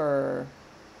sober.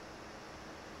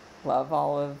 Love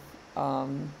all of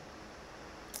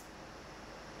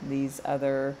these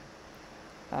other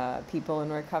people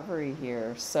in recovery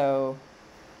here. So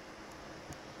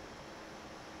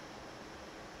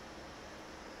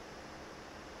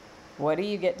what do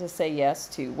you get to say yes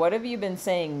to? What have you been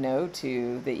saying no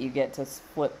to that you get to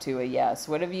flip to a yes?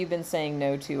 What have you been saying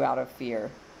no to out of fear?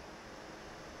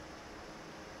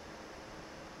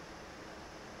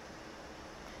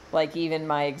 Like even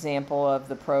my example of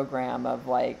the program of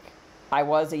like, I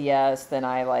was a yes, then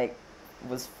I like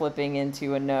was flipping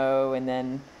into a no, and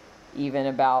then even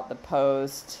about the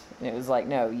post, and it was like,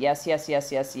 no, yes, yes,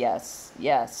 yes, yes, yes,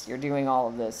 yes, you're doing all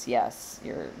of this, yes,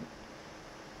 you're...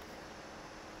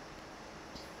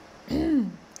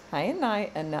 Hi,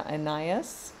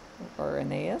 Anais, or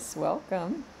Aeneas,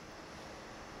 welcome.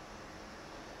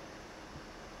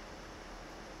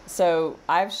 So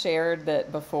I've shared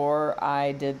that before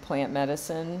I did plant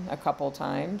medicine a couple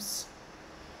times.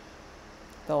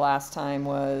 The last time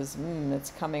was,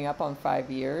 it's coming up on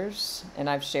 5 years, and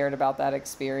I've shared about that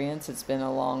experience. It's been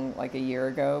like a year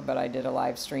ago, but I did a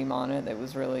live stream on it that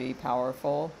was really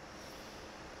powerful.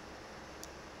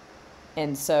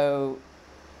 And so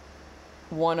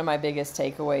one of my biggest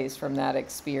takeaways from that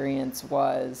experience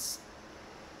was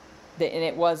that, and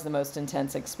it was the most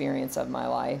intense experience of my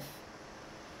life,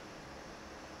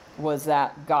 was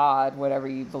that God, whatever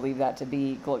you believe that to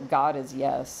be, God is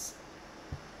yes.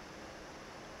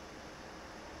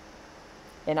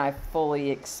 And I fully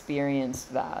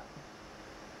experienced that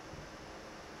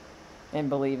and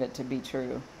believe it to be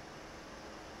true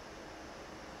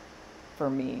for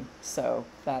me. So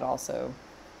that also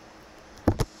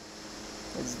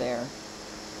is there.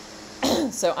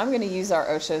 So I'm going to use our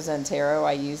Osho Zen Tarot.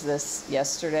 I used this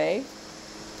yesterday.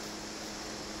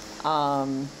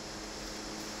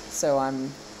 So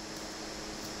I'm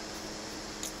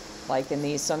liking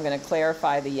these. So I'm going to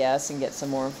clarify the yes and get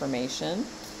some more information.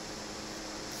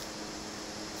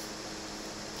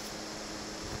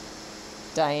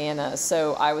 Diana,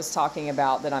 so I was talking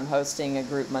about that I'm hosting a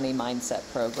group money mindset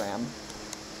program.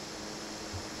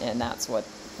 And that's what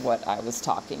I was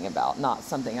talking about, not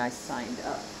something I signed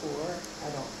up for,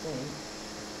 I don't think.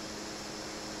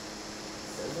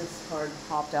 So this card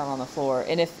popped out on the floor.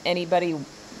 And if anybody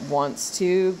wants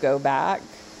to go back,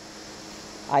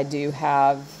 I do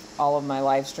have all of my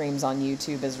live streams on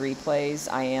YouTube as replays.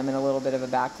 I am in a little bit of a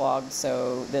backlog,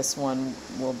 so this one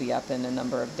will be up in a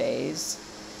number of days.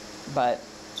 But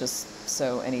just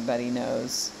so anybody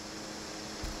knows,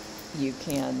 you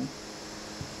can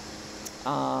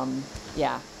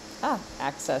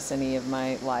access any of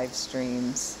my live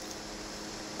streams.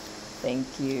 Thank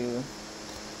you.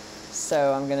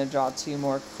 So I'm going to draw 2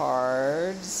 more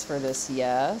cards for this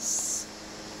yes.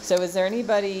 So is there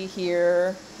anybody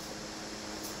here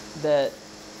that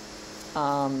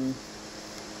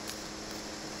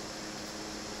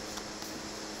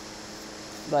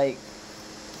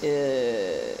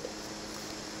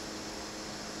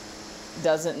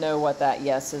doesn't know what that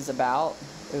yes is about?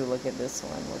 Ooh, look at this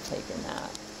one. We're taking that.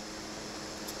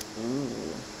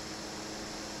 Ooh.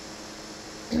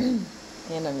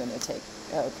 And I'm going to take,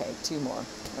 okay, 2 more.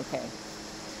 Okay.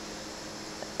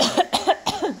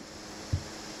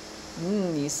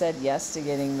 You said yes to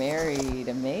getting married.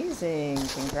 Amazing.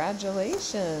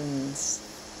 Congratulations.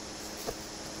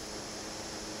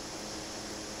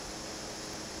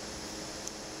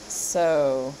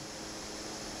 So,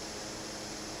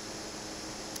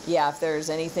 yeah, if there's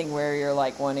anything where you're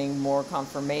like wanting more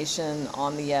confirmation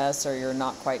on the yes, or you're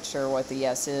not quite sure what the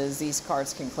yes is, these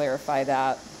cards can clarify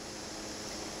that.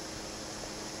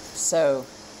 So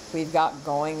we've got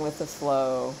going with the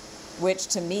flow, which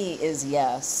to me is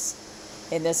yes.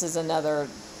 And this is another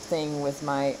thing with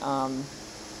my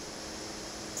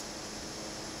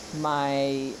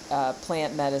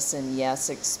plant medicine yes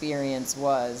experience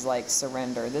was like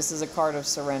surrender. This is a card of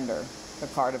surrender, a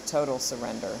card of total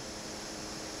surrender.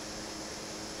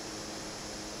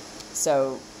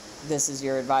 So this is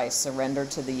your advice: surrender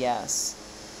to the yes.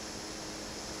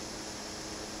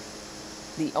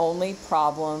 The only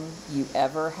problem you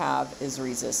ever have is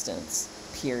resistance,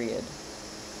 period.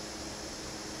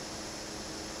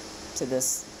 To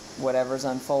this, whatever's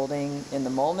unfolding in the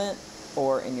moment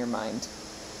or in your mind.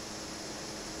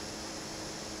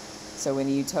 So when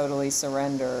you totally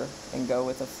surrender and go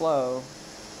with the flow,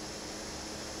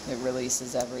 it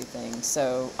releases everything.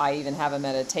 So I even have a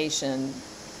meditation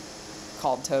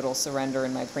called Total Surrender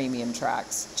in my premium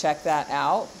tracks. Check that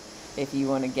out if you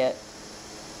want to get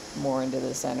more into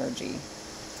this energy.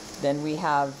 Then we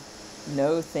have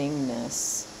no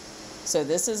thingness. So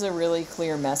this is a really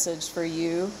clear message for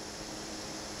you.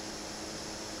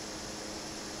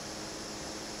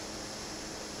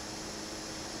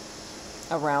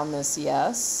 Around this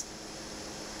yes.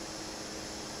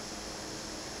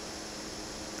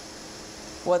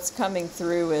 What's coming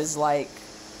through is like,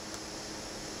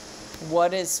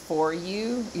 what is for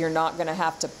you? You're not going to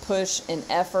have to push and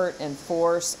effort and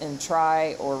force and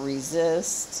try or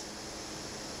resist.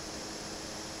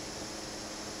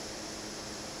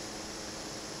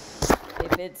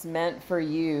 If it's meant for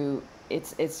you,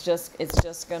 it's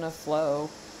just going to flow.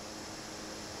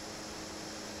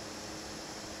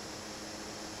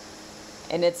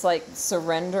 And it's like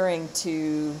surrendering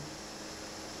to,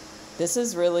 this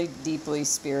is really deeply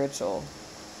spiritual.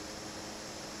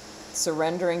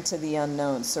 Surrendering to the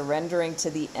unknown, surrendering to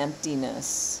the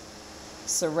emptiness,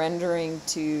 surrendering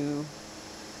to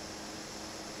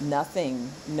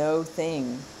nothing, no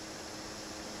thing.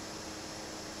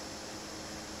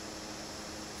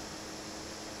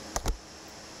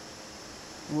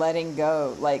 Letting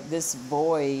go, like this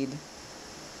void.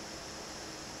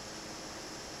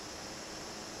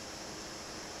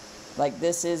 Like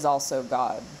this is also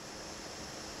God.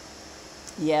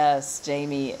 Yes,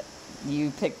 Jamie,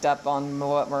 you picked up on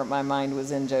what my mind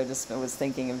was in. Was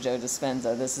thinking of Joe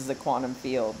Dispenza. This is the quantum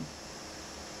field.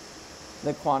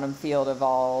 The quantum field of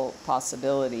all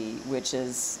possibility, which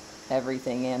is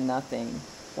everything and nothing.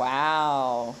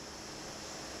 Wow.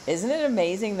 Isn't it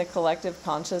amazing, the collective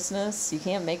consciousness? You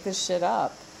can't make this shit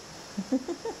up.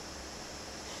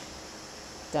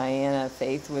 Diana,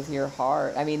 faith with your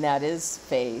heart. I mean, that is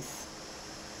faith.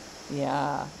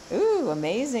 Yeah. Ooh,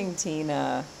 amazing,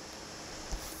 Tina.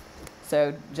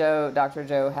 So Dr.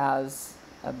 Joe has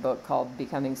a book called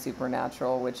Becoming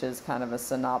Supernatural, which is kind of a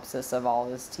synopsis of all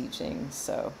his teachings.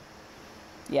 So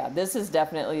yeah, this is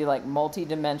definitely like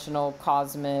multidimensional,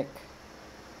 cosmic,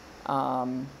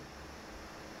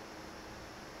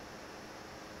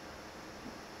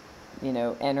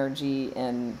 energy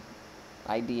and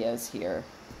ideas here.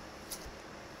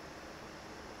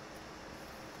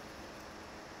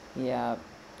 Yeah.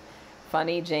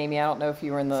 Funny, Jamie, I don't know if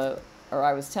you were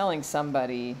I was telling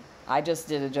somebody I just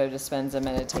did a Joe Dispenza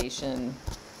meditation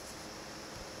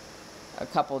a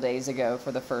couple days ago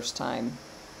for the first time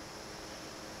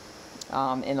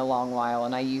in a long while.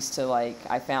 And I used to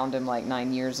I found him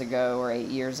 9 years ago or 8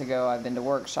 years ago. I've been to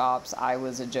workshops. I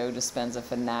was a Joe Dispenza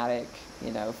fanatic,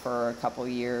 for a couple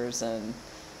years, and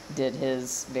did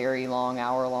his very long,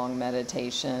 hour-long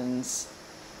meditations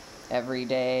every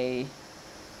day.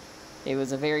 It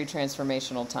was a very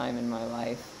transformational time in my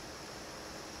life.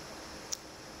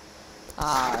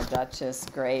 Ah, Duchess,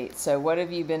 great. So what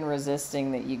have you been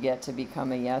resisting that you get to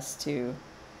become a yes to?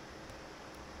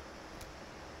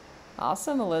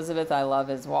 Awesome, Elizabeth. I love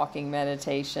his walking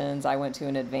meditations. I went to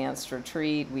an advanced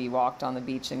retreat. We walked on the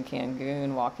beach in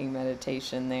Cancun, walking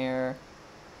meditation there.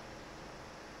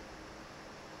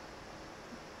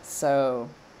 So,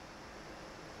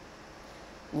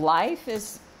 life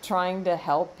is trying to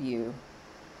help you.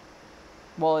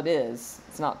 Well, it is.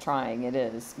 It's not trying, it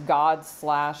is.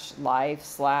 God/life/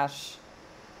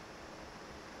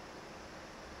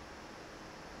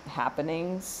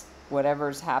 happenings,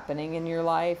 whatever's happening in your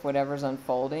life, whatever's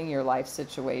unfolding, your life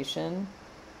situation.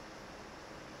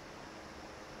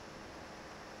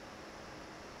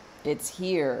 It's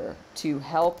here to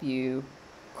help you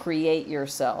create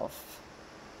yourself.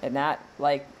 And that,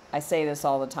 I say this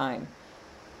all the time.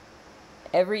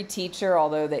 Every teacher,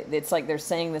 although it's like they're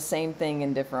saying the same thing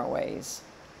in different ways.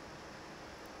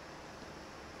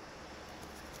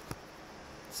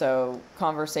 So,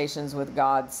 Conversations with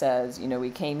God says, we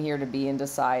came here to be and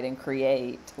decide and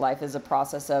create. Life is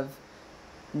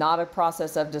not a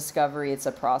process of discovery, it's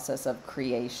a process of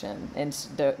creation. And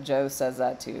Joe says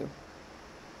that too.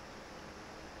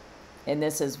 And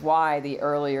this is why the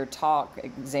earlier talk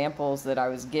examples that I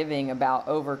was giving about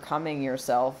overcoming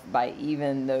yourself by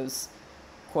even those,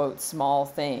 quote, small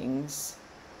things,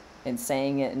 and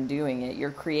saying it and doing it, you're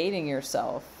creating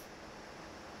yourself.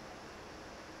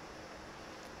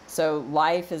 So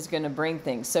life is going to bring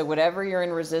things. So whatever you're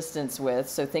in resistance with,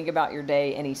 so think about your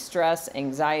day, any stress,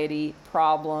 anxiety,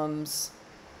 problems,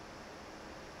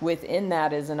 within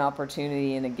that is an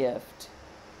opportunity and a gift.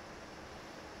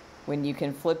 When you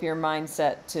can flip your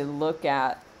mindset to look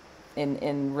at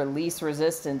and release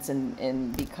resistance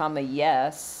and become a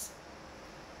yes.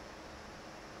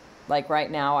 Like right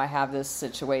now, I have this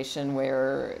situation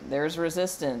where there's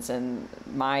resistance and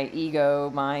my ego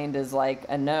mind is like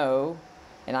a no,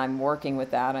 and I'm working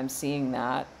with that. I'm seeing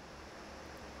that.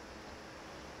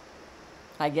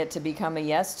 I get to become a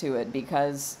yes to it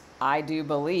because I do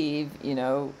believe,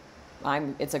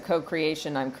 it's a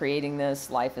co-creation. I'm creating this.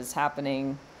 Life is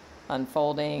happening,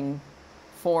 unfolding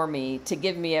for me to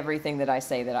give me everything that I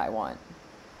say that I want.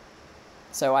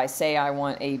 So I say I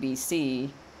want ABC.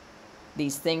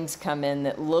 These things come in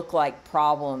that look like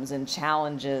problems and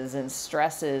challenges and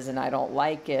stresses, and I don't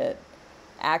like it.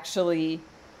 Actually,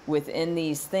 within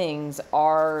these things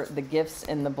are the gifts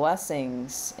and the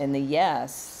blessings and the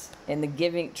yes and the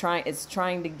giving. It's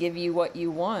trying to give you what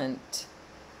you want.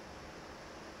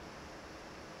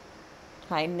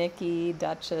 Hi, Nikki.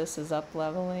 Duchess is up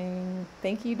leveling.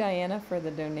 Thank you, Diana, for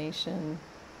the donation.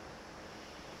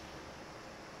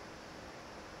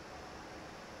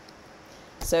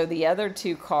 So the other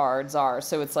two cards are,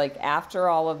 so it's like after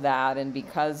all of that and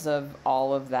because of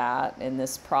all of that in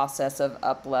this process of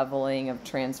up-leveling, of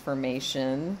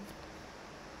transformation,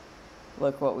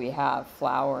 look what we have,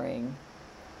 flowering.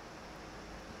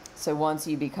 So once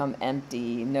you become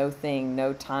empty, no thing,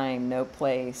 no time, no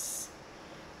place,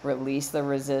 release the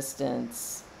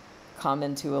resistance, come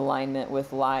into alignment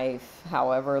with life,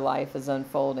 however life is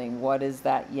unfolding. What is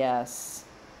that yes?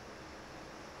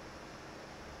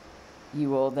 You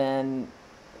will then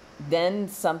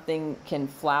something can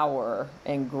flower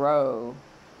and grow.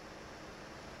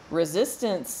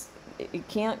 Resistance, it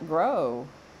can't grow.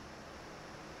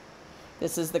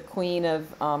 This is the Queen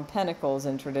of Pentacles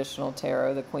in traditional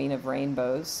tarot, the Queen of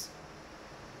Rainbows.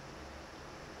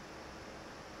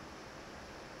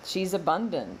 She's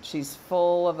abundant. She's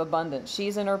full of abundance.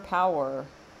 She's in her power.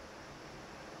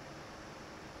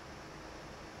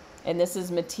 And this is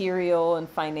material and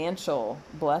financial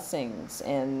blessings.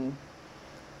 And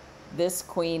this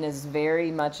queen is very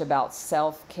much about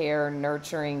self-care,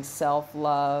 nurturing,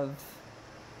 self-love,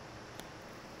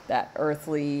 that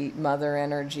earthly mother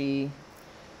energy.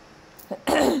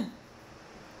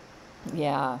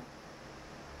 Yeah.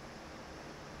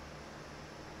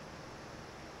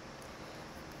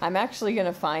 I'm actually going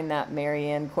to find that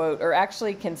Marianne quote, or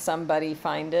actually, can somebody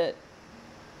find it?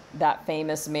 That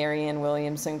famous Marianne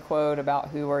Williamson quote about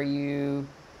who are you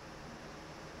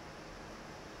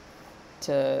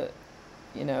to,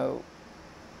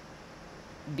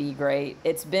 be great.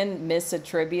 It's been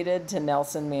misattributed to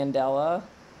Nelson Mandela,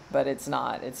 but it's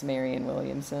not. It's Marianne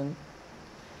Williamson.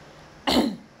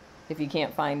 If you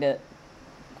can't find it,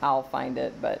 I'll find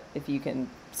it, but if you can,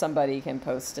 somebody can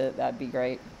post it, that'd be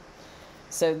great.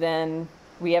 So then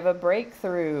we have a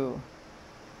breakthrough,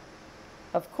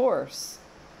 of course,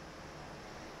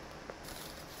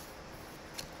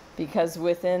 because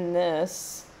within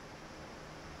this,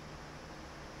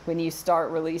 when you start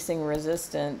releasing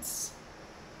resistance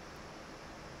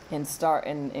and start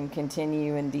and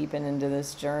continue and deepen into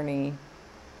this journey,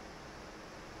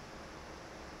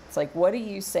 it's like, what do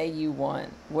you say you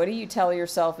want? What do you tell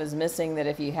yourself is missing that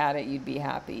if you had it, you'd be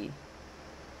happy?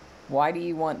 Why do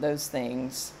you want those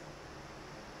things?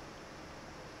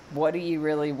 What do you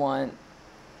really want?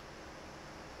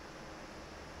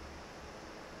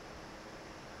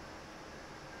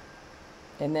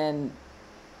 And then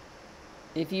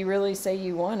if you really say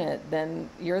you want it, then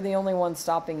you're the only one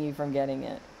stopping you from getting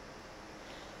it.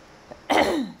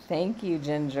 Thank you,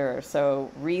 Ginger.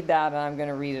 So read that, and I'm going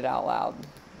to read it out loud.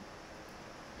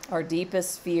 Our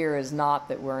deepest fear is not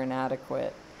that we're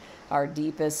inadequate. Our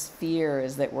deepest fear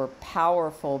is that we're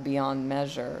powerful beyond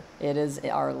measure. It is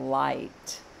our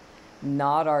light,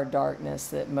 not our darkness,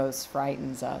 that most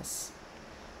frightens us.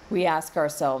 We ask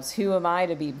ourselves, who am I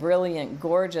to be brilliant,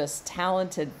 gorgeous,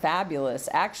 talented, fabulous?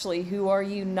 Actually, who are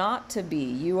you not to be?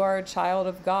 You are a child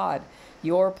of God.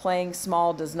 Your playing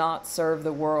small does not serve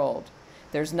the world.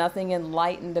 There's nothing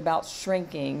enlightened about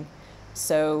shrinking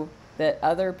so that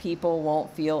other people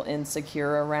won't feel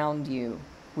insecure around you.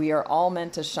 We are all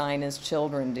meant to shine as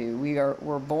children do.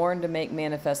 We're born to make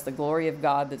manifest the glory of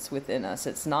God that's within us.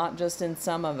 It's not just in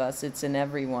some of us, it's in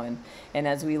everyone. And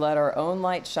as we let our own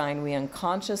light shine, we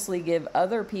unconsciously give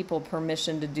other people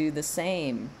permission to do the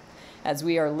same. As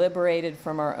we are liberated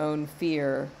from our own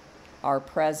fear, our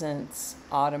presence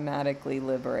automatically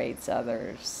liberates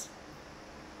others.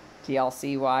 Do y'all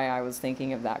see why I was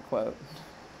thinking of that quote?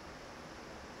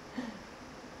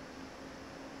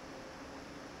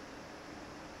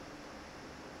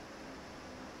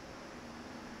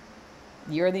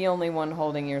 You're the only one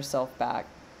holding yourself back.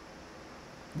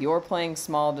 Your playing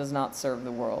small does not serve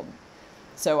the world.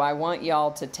 So I want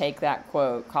y'all to take that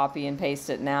quote, copy and paste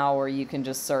it now, or you can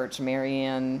just search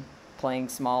Marianne playing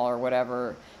small or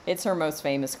whatever. It's her most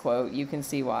famous quote. You can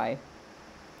see why.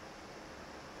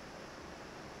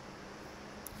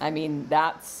 I mean,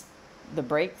 that's the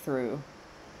breakthrough.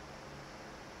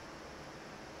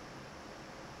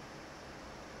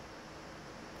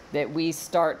 That we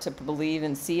start to believe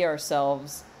and see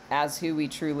ourselves as who we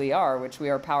truly are, which we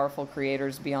are powerful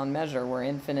creators beyond measure. We're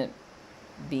infinite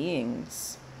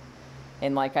beings.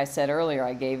 And like I said earlier,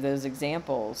 I gave those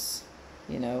examples,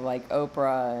 you know, like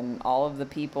Oprah and all of the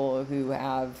people who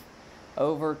have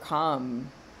overcome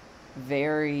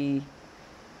very,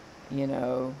 you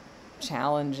know,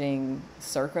 challenging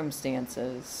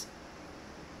circumstances.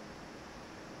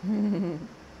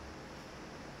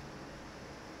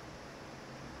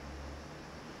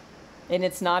 And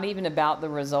it's not even about the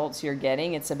results you're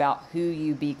getting. It's about who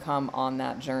you become on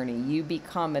that journey. You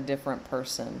become a different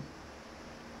person.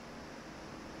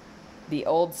 The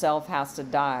old self has to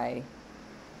die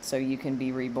so you can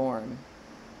be reborn.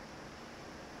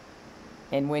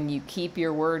 And when you keep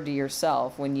your word to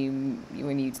yourself, when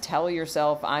you tell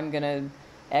yourself, I'm going to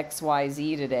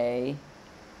XYZ today,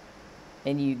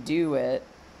 and you do it,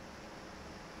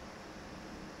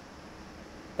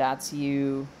 that's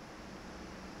you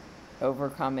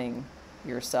overcoming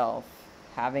yourself,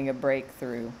 having a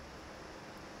breakthrough.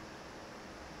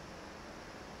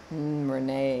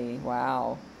 Renee,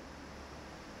 wow.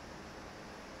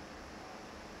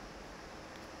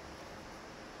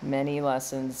 Many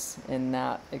lessons in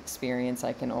that experience,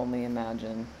 I can only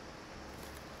imagine.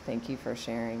 Thank you for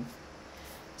sharing.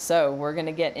 So we're going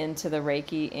to get into the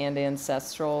Reiki and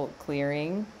Ancestral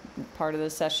Clearing part of the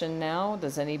session now.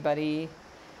 Does anybody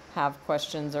have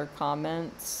questions or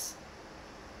comments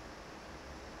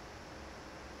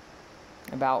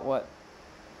about what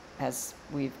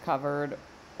we've covered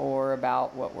or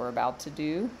about what we're about to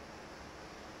do?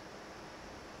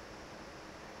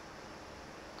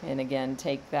 And again,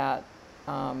 take that,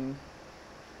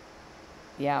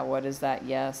 what is that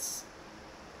yes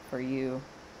for you?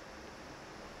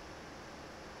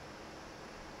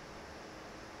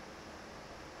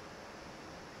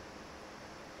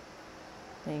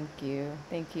 Thank you.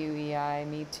 Thank you, EI.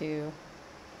 Me too.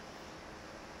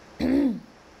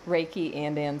 Reiki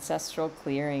and Ancestral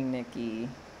Clearing, Nikki.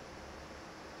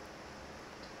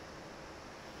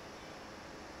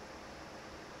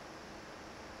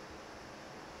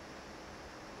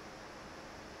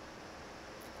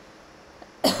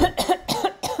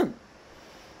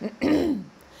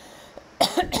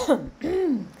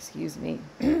 Excuse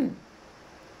me.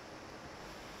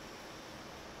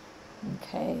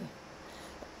 Okay.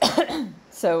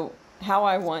 So how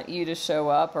I want you to show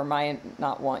up, or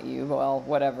not want you, well,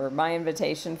 whatever. My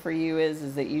invitation for you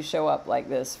is that you show up like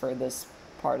this for this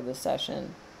part of the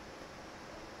session,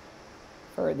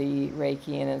 for the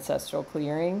Reiki and Ancestral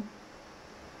Clearing,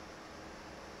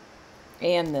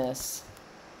 and this.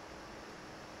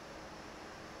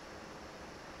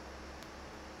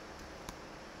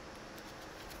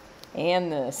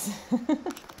 And this.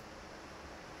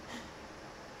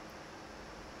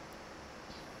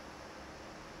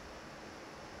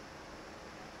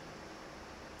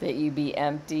 That you be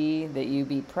empty, that you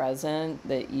be present,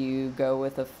 that you go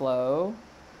with the flow.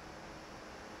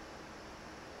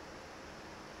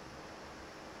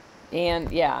 And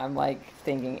yeah, I'm like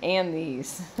thinking, and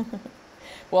these.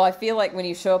 Well, I feel like when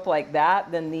you show up like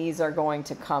that, then these are going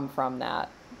to come from that.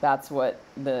 That's what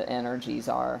the energies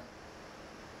are.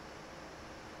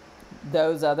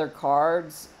 Those other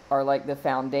cards are like the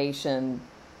foundation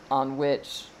on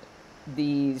which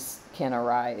these can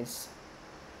arise.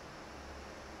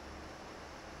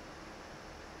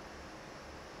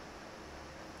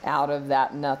 Out of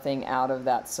that nothing, out of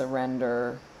that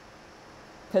surrender.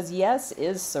 Because yes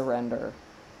is surrender.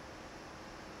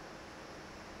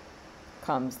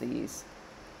 Comes these.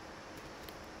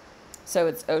 So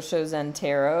it's Osho Zen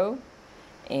Tarot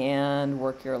and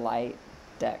Work Your Light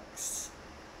decks.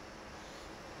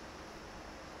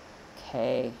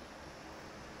 Okay.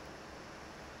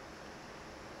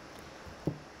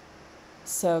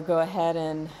 So go ahead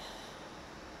and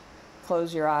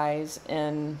close your eyes,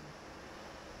 and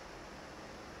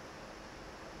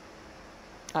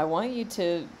I want you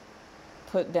to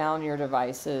put down your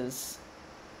devices.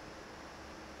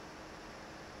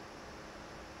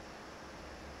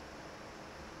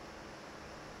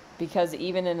 Because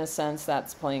even in a sense,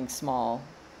 that's playing small.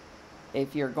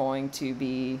 If you're going to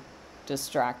be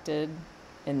distracted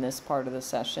in this part of the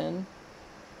session,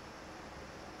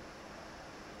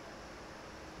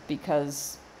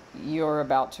 because you're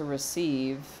about to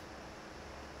receive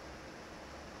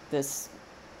this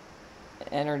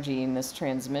energy and this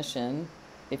transmission,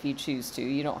 if you choose to.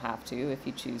 You don't have to. If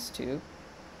you choose to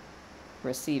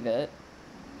receive it,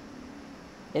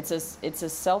 it's a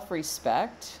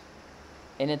self-respect,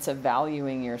 and it's a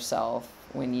valuing yourself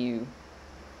when you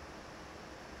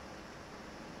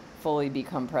fully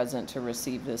become present to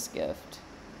receive this gift.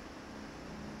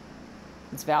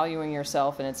 It's valuing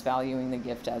yourself, and it's valuing the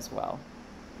gift as well.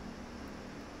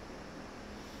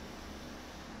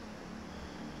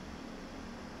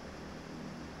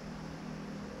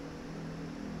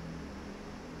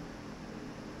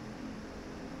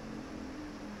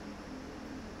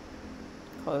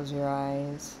 Close your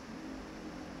eyes.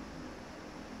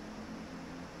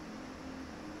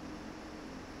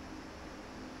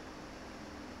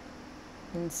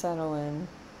 And settle in.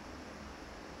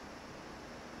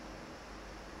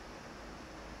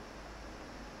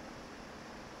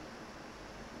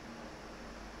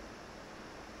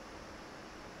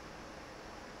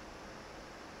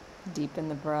 Deepen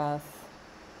the breath.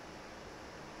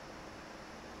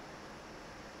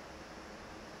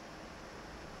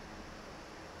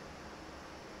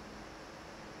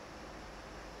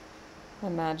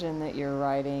 Imagine that you're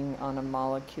riding on a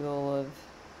molecule of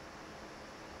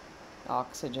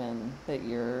oxygen, that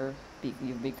you've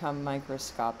become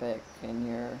microscopic, and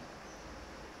you're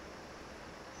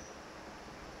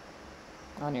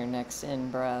on your next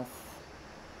in-breath,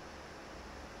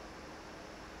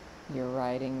 you're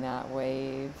riding that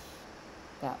wave,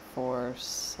 that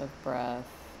force of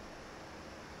breath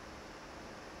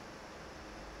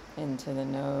into the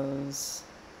nose,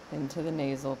 into the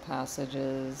nasal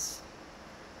passages,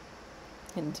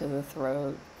 into the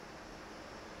throat,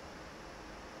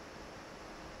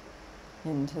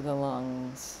 into the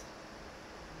lungs,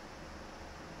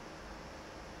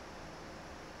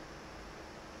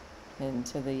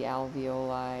 into the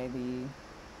alveoli, the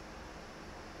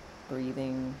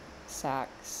breathing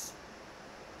sacs,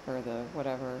 or the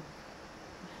whatever,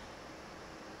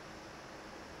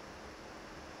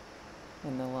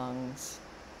 in the lungs.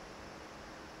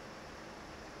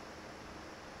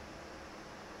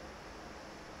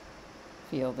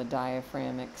 Feel the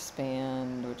diaphragm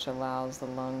expand, which allows the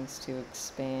lungs to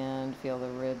expand. Feel the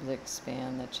ribs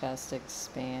expand, the chest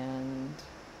expand.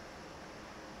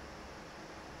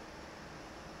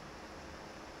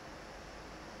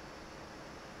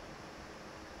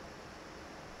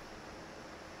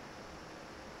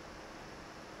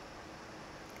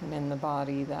 And in the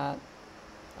body, that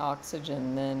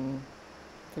oxygen then,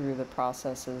 through the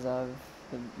processes of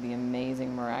the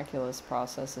amazing, miraculous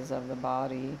processes of the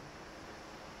body,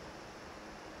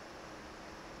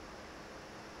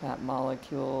 that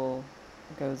molecule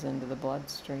goes into the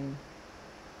bloodstream.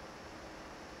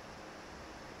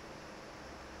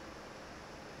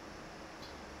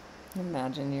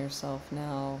 Imagine yourself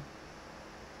now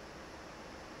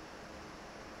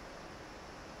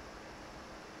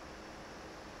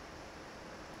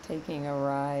taking a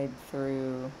ride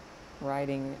through,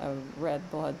 riding a red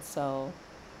blood cell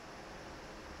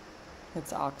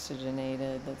that's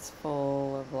oxygenated, that's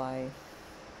full of life.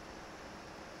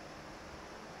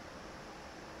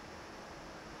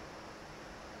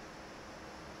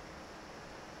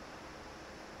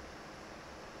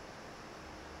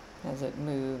 As it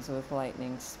moves with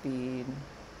lightning speed.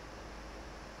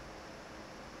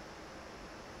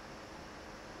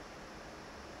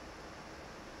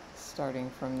 Starting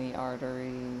from the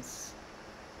arteries,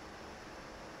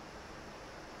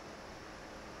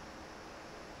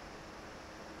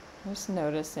 just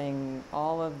noticing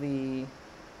all of the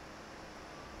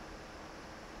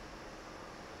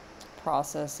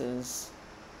processes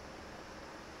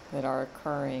that are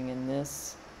occurring in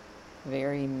this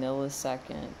very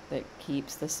millisecond that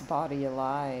keeps this body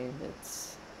alive.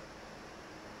 It's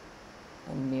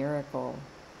a miracle.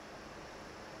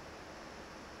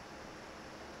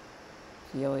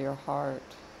 Feel your heart.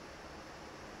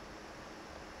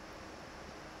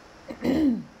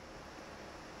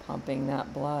 Pumping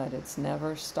that blood. It's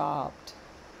never stopped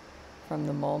from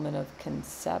the moment of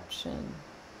conception,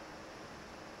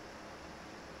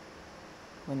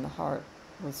 when the heart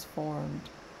was formed.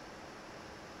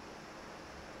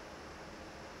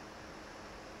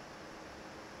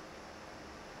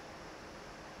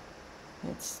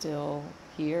 It's still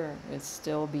here. It's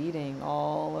still beating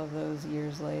all of those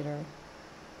years later.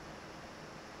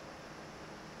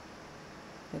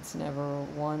 It's never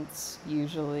once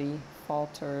usually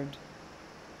faltered.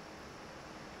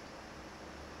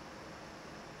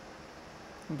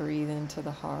 Breathe into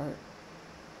the heart.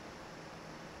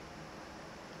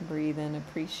 Breathe in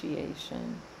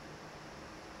appreciation.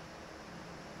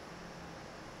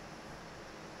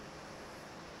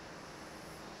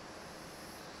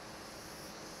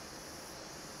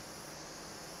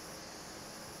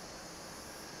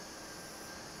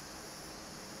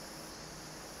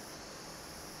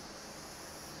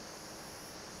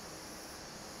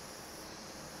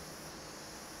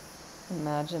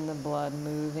 Imagine the blood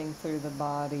moving through the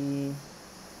body,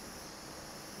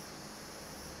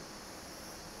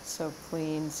 so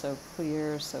clean, so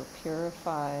clear, so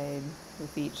purified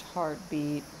with each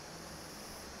heartbeat.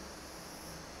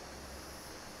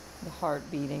 The heart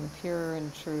beating pure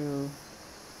and true.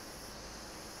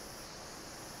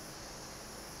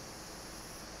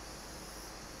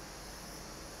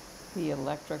 The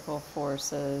electrical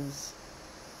forces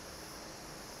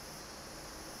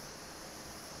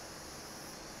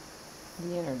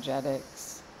the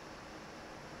energetics,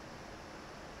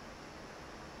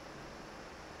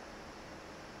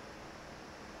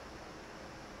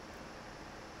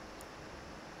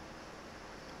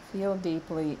 feel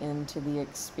deeply into the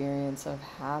experience of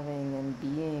having and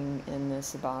being in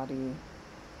this body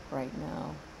right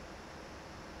now.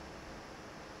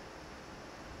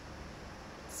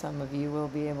 Some of you will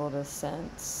be able to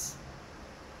sense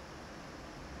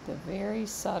the very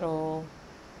subtle,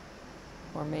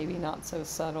 or maybe not so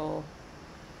subtle,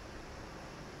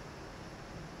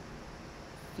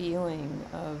 feeling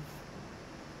of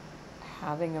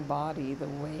having a body, the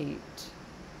weight,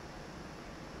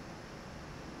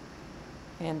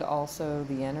 and also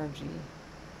the energy.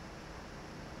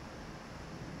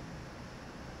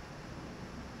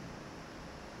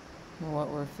 And what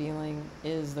we're feeling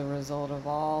is the result of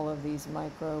all of these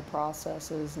micro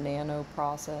processes, nano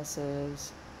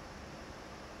processes,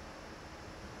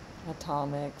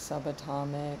 atomic,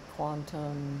 subatomic,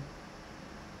 quantum,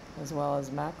 as well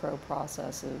as macro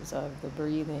processes of the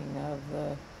breathing, of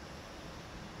the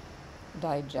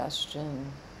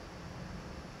digestion.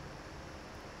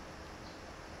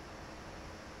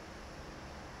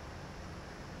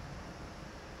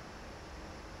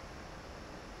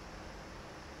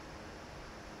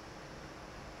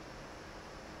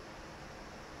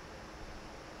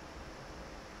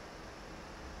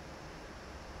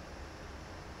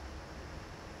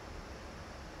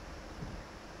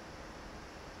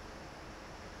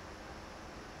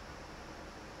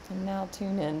 And now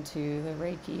tune into the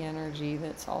Reiki energy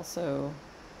that's also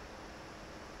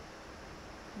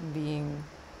being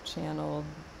channeled,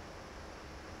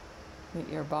 that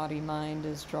your body-mind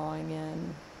is drawing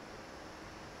in.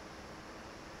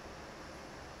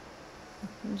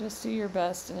 And just do your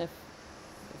best, and if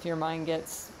your mind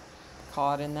gets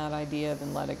caught in that idea,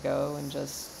 then let it go and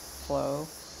just flow.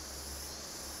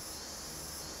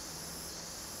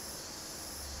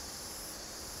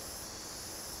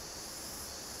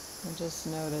 And just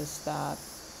notice that.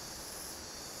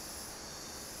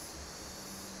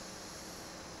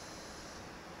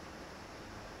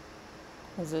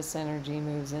 As this energy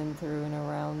moves in, through, and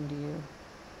around you.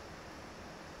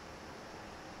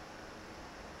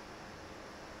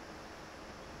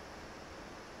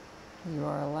 You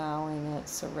are allowing it,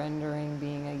 surrendering,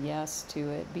 being a yes to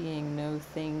it, being no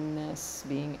thingness,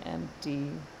 being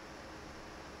empty.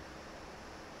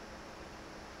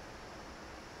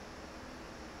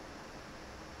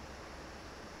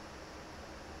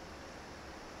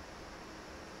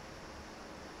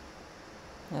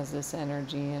 As this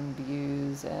energy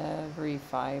imbues every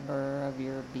fiber of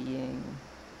your being.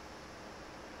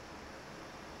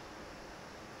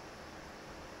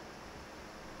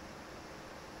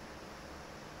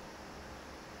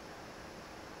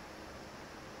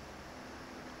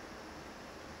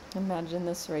 Imagine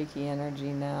this Reiki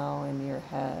energy now in your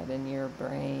head, in your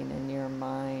brain, in your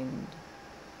mind.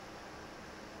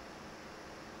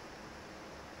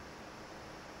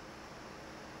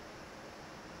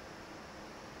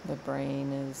 The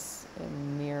brain is a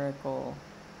miracle.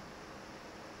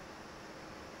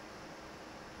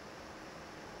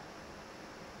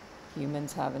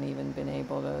 Humans haven't even been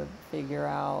able to figure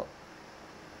out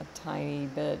a tiny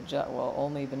bit, well,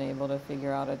 only been able to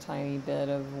figure out a tiny bit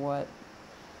of what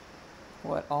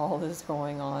all is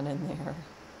going on in there.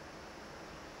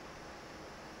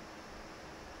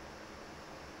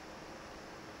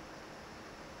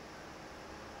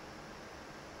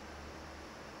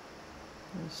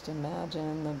 Just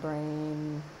imagine the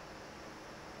brain,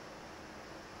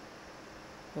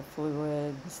 the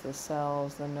fluids, the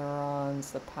cells, the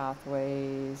neurons, the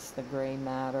pathways, the gray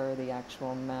matter, the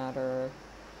actual matter.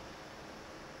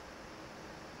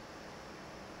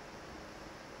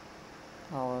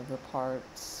 All of the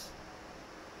parts.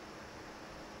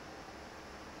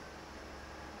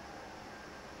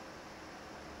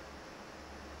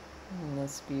 And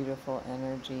this beautiful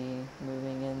energy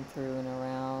moving in, through, and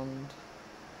around.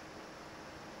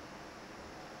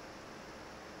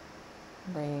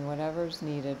 Bringing whatever's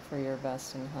needed for your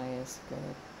best and highest good.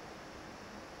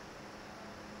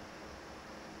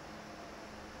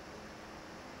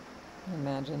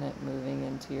 Imagine it moving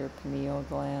into your pineal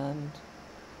gland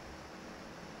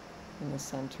in the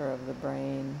center of the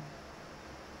brain.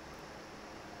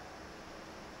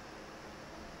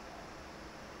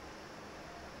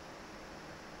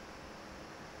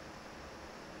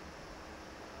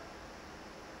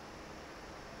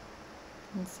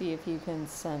 And see if you can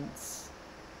sense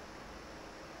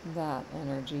that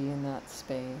energy in that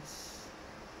space.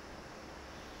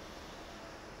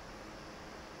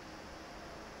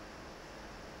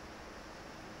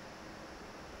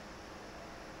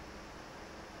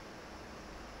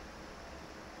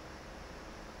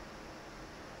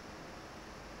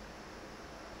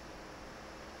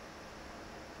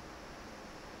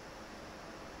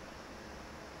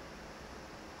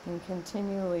 And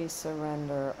continually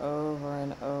surrender over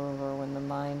and over when the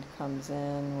mind comes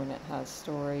in, when it has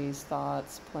stories,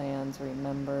 thoughts, plans,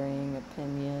 remembering,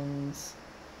 opinions,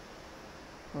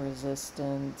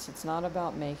 resistance. It's not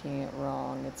about making it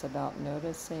wrong. It's about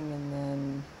noticing and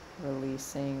then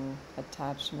releasing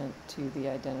attachment to the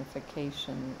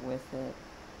identification with it.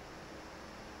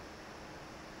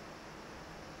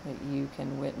 That you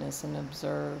can witness and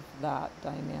observe that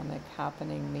dynamic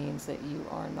happening means that you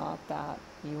are not that.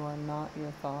 You are not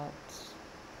your thoughts.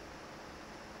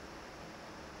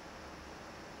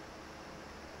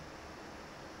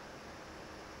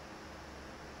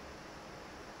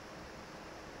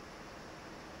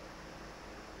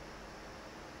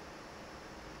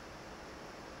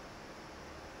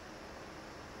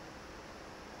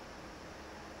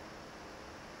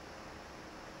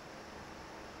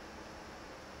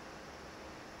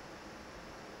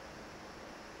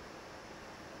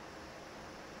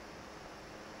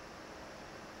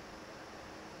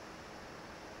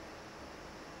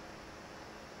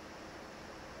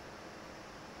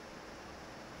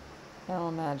 Now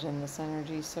imagine this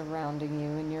energy surrounding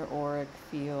you in your auric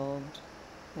field,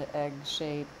 the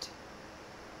egg-shaped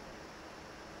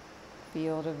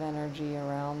field of energy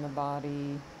around the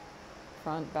body,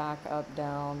 front, back, up,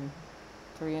 down,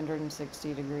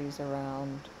 360 degrees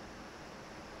around.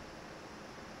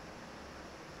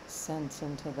 Sense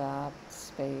into that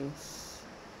space.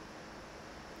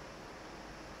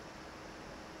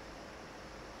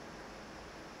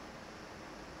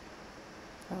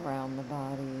 Around the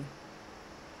body.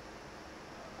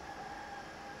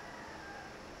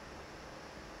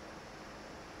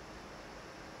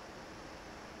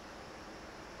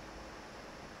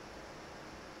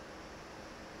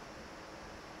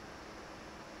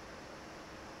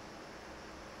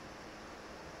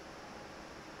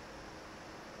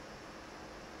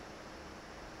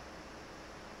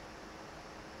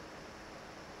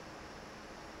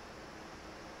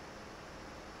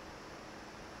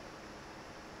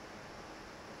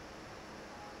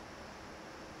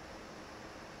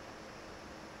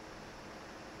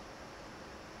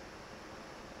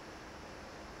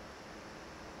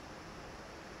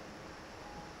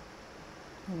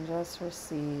 And just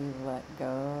receive, let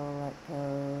go,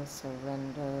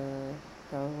 surrender,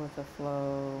 go with the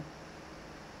flow.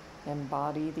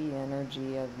 Embody the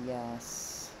energy of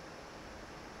yes.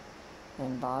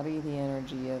 Embody the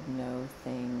energy of no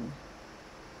thing.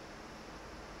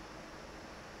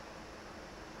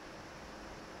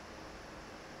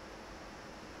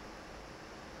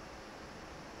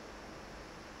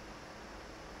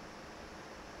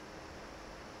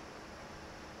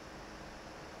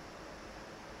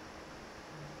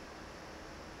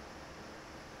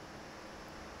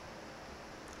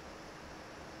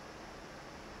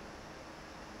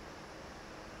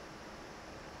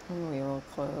 And we will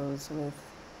close with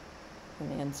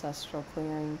an ancestral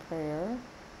clearing prayer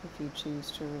if you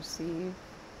choose to receive.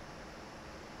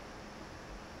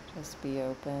 Just be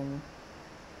open.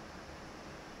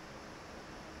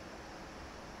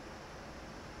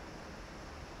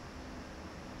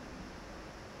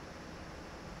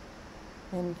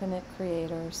 Infinite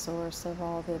Creator, source of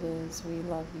all that is, we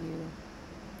love you.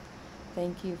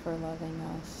 Thank you for loving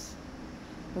us.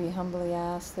 We humbly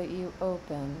ask that you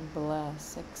open,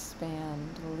 bless, expand,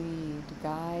 lead,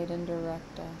 guide, and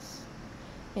direct us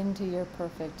into your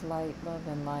perfect light, love,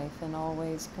 and life, and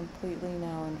always, completely,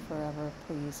 now and forever,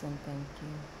 please and thank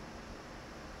you.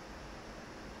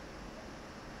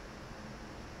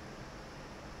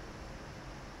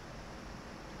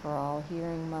 For all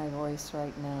hearing my voice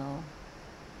right now,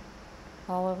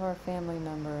 all of our family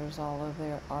members, all of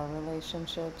our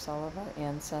relationships, all of our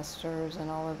ancestors, and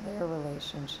all of their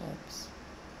relationships,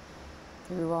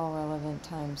 through all relevant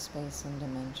time, space, and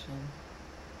dimension.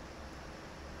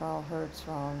 For all hurts,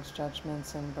 wrongs,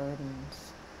 judgments, and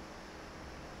burdens,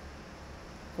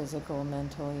 physical,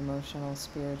 mental, emotional,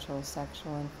 spiritual,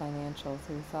 sexual, and financial,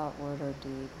 through thought, word, or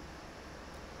deed.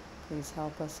 Please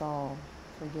help us all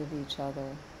forgive each other,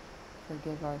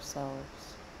 forgive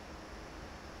ourselves,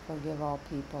 forgive all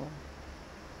people,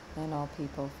 and all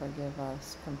people forgive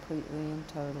us completely and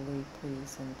totally,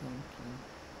 please and thank you.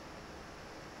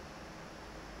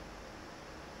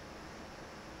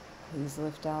 Please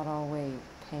lift out all weight,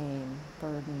 pain,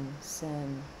 burden,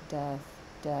 sin, death,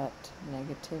 debt,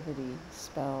 negativity,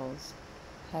 spells,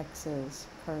 hexes,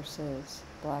 curses,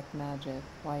 black magic,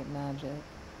 white magic,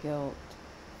 guilt,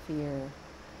 fear,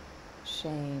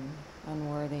 shame,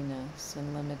 unworthiness,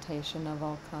 and limitation of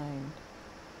all kind.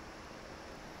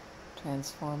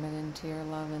 Transform it into your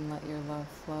love and let your love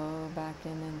flow back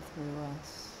in and through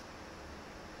us,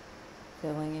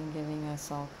 filling and giving us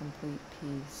all complete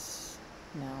peace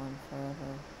now and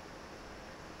forever.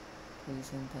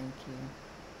 Please and thank you.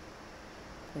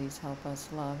 Please help us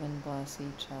love and bless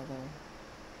each other,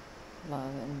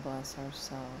 love and bless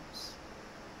ourselves,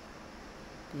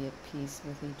 be at peace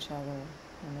with each other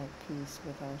and at peace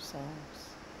with ourselves.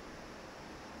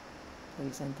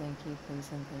 Please and thank you, please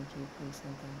and thank you, please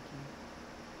and thank you.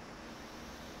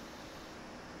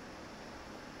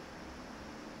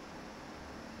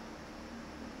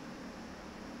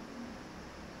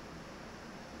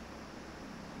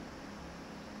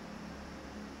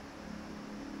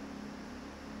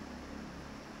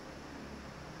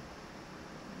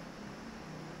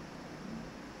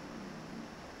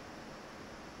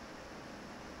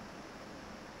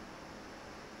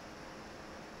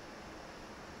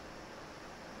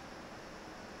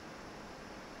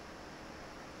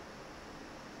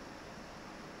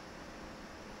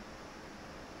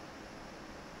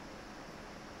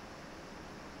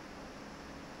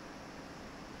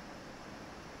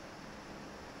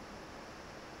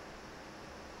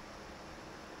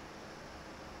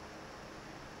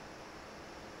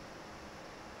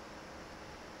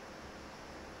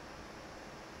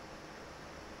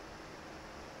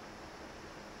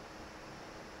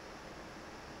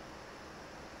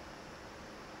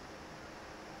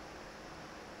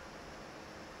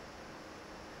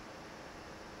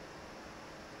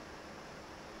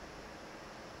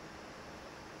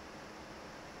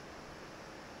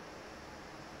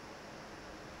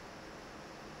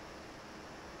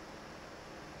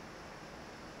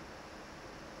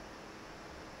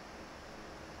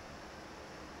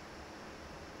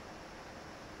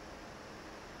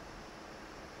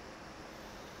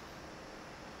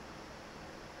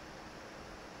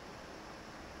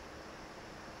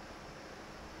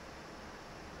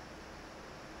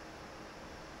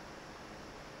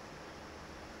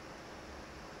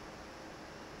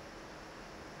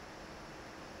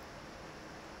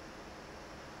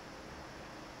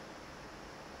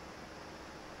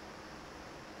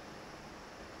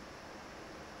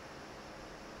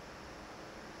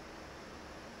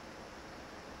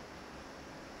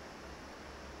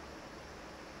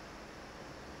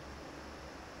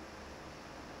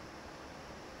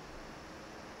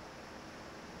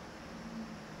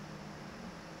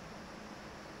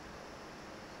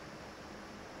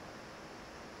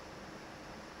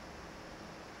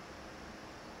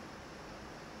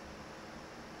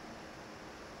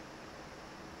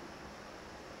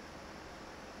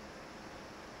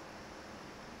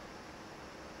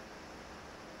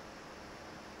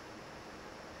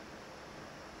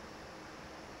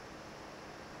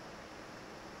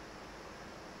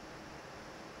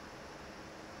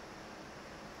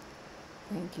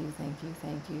 Thank you, thank you,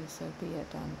 thank you. So be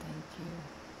it done. Thank you.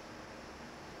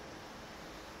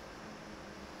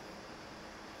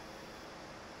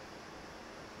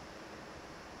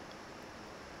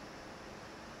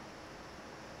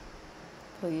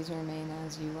 Please remain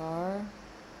as you are.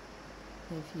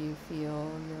 If you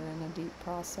feel you're in a deep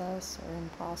process or in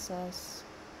process,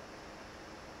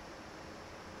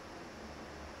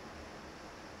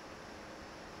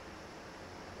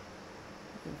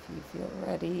 if you feel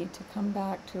ready to come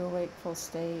back to a wakeful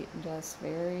state, just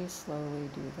very slowly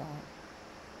do that.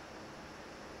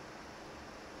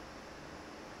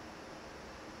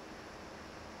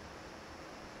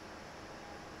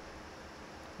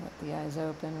 Let the eyes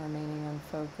open, remaining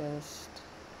unfocused.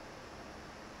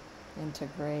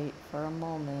 Integrate for a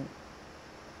moment.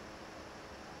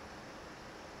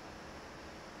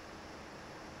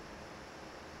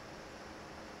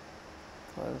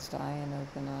 Closed eye and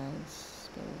open eyes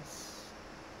space.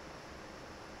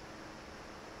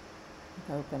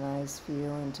 With open eyes,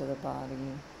 feel into the body.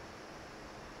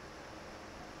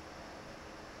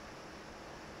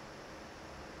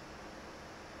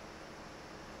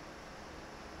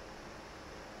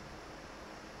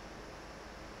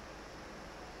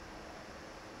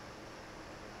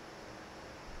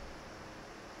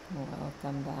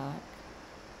 Welcome back.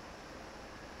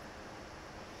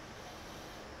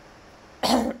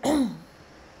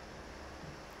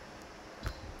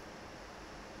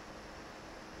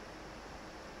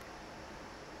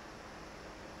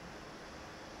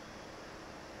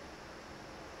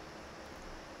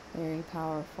 Very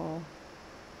powerful.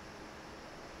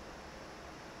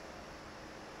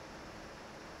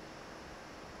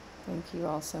 Thank you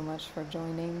all so much for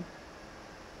joining.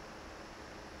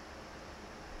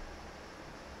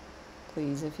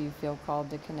 Please, if you feel called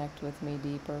to connect with me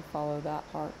deeper, follow that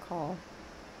heart call.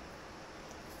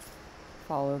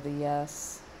 Follow the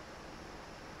yes.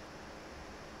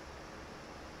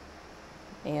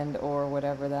 And or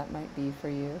whatever that might be for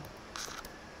you.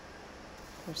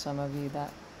 For some of you,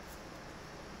 that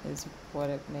is what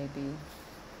it may be.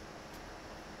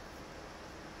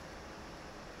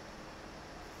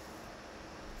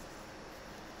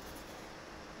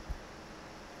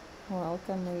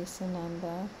 Welcome, Lisa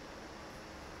Nanda.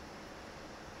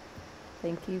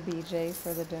 Thank you, BJ,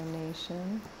 for the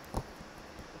donation.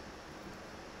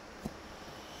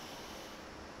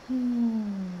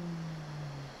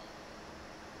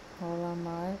 Hola,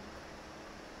 Mark.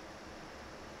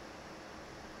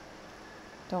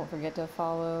 Don't forget to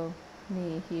follow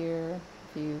me here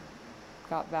if you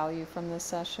got value from this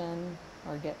session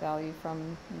or get value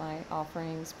from my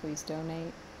offerings. Please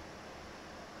donate.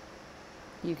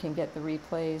 You can get the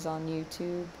replays on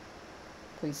YouTube.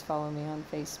 Please follow me on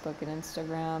Facebook and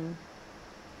Instagram.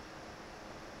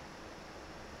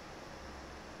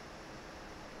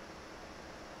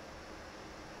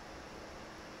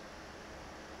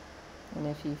 And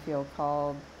if you feel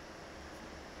called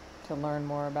to learn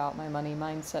more about my money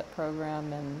mindset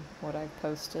program and what I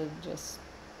posted just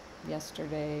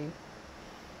yesterday,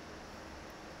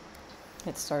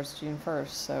 it starts June 1st,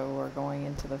 so we're going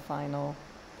into the final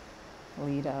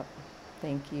lead up.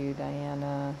 Thank you,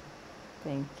 Diana.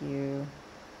 Thank you,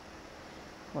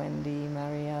 Wendy,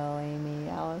 Marielle, Amy,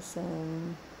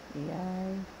 Allison,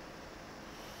 EI.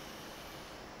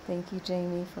 Thank you,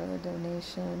 Jamie, for the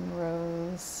donation.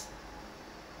 Rose.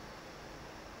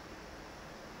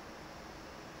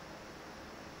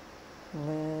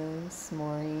 Liz,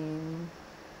 Maureen.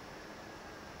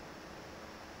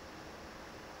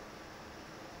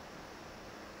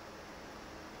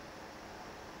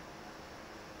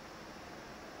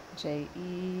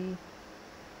 J.E.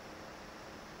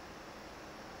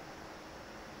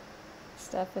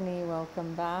 Stephanie,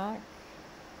 welcome back.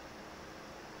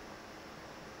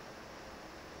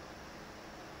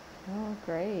 Oh,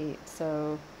 great.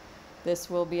 So this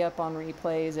will be up on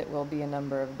replays. It will be a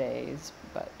number of days,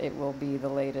 but it will be the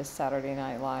latest Saturday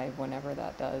Night Live whenever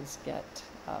that does get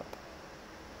up.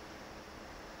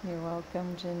 You're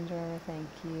welcome, Ginger. Thank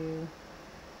you.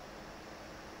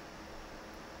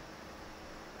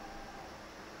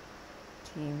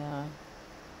 Tina.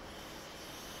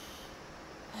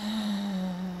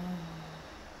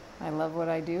 I love what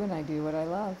I do, and I do what I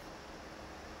love.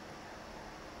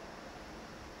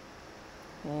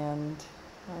 And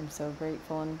I'm so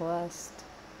grateful and blessed.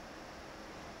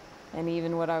 And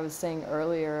even what I was saying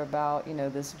earlier about,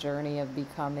 this journey of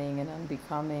becoming and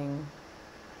unbecoming,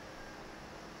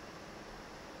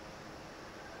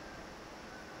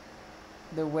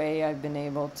 the way I've been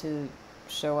able to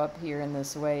show up here in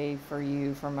this way for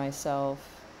you, for myself,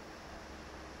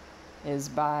 is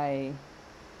by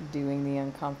doing the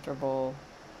uncomfortable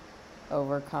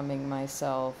overcoming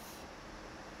myself,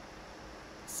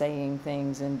 saying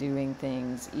things and doing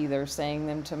things, either saying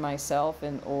them to myself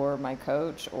and or my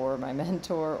coach or my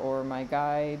mentor or my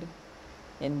guide,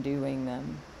 in doing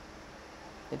them.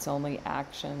 It's only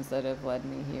actions that have led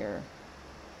me here,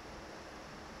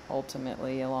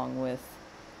 ultimately, along with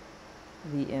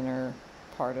the inner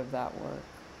part of that work.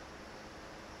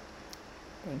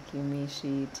 Thank you,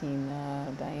 Mishi, Tina,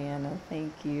 Diana,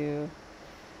 thank you.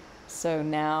 So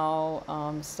now,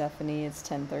 Stephanie, it's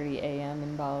 10:30 a.m.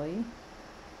 in Bali.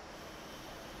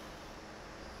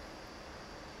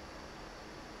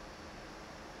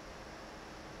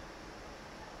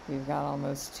 We've got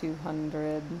almost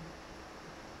 200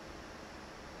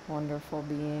 wonderful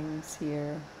beings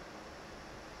here.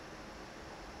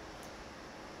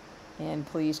 And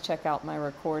please check out my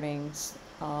recordings,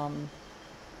 my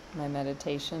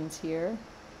meditations here.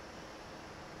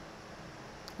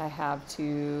 I have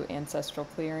 2 ancestral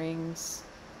clearings,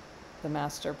 the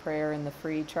master prayer and the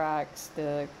free tracks,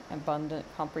 the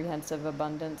comprehensive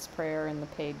abundance prayer and the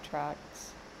paid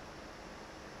tracks.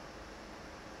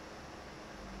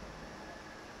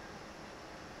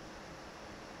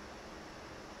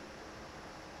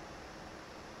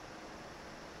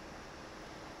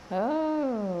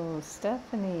 Oh,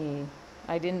 Stephanie,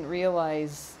 I didn't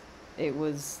realize it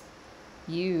was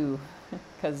you,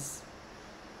 because,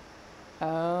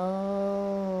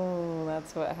 oh,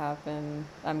 that's what happened.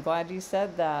 I'm glad you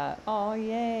said that. Oh,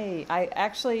 yay. I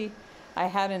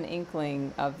had an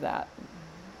inkling of that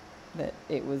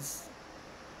it was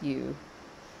you.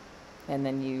 And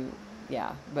then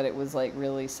yeah, but it was like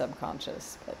really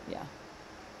subconscious, but yeah.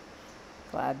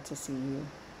 Glad to see you.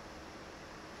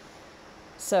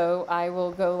 So I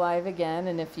will go live again,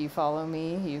 and if you follow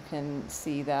me, you can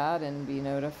see that and be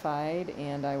notified.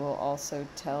 And I will also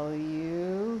tell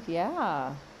you,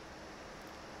 yeah,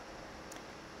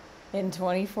 in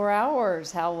 24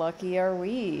 hours, how lucky are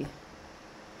we?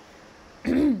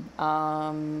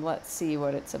 Let's see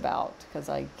what it's about, because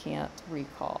I can't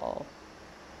recall.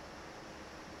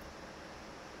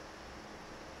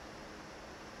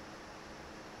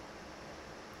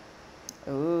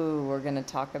 Ooh, we're going to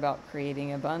talk about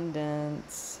creating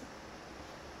abundance,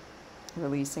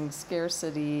 releasing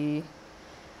scarcity,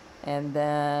 and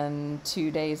then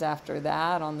 2 days after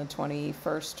that, on the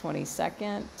 21st,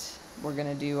 22nd, we're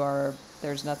going to do our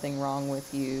There's Nothing Wrong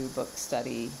With You book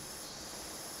study,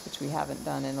 which we haven't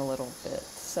done in a little bit.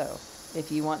 So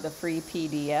if you want the free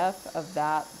PDF of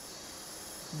that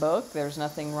book, There's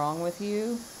Nothing Wrong With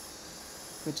You,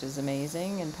 which is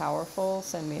amazing and powerful,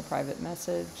 send me a private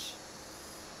message.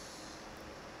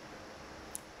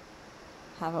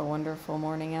 Have a wonderful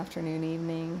morning, afternoon,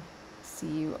 evening. See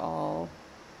you all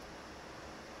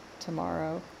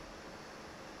tomorrow.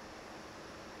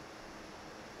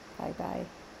 Bye-bye.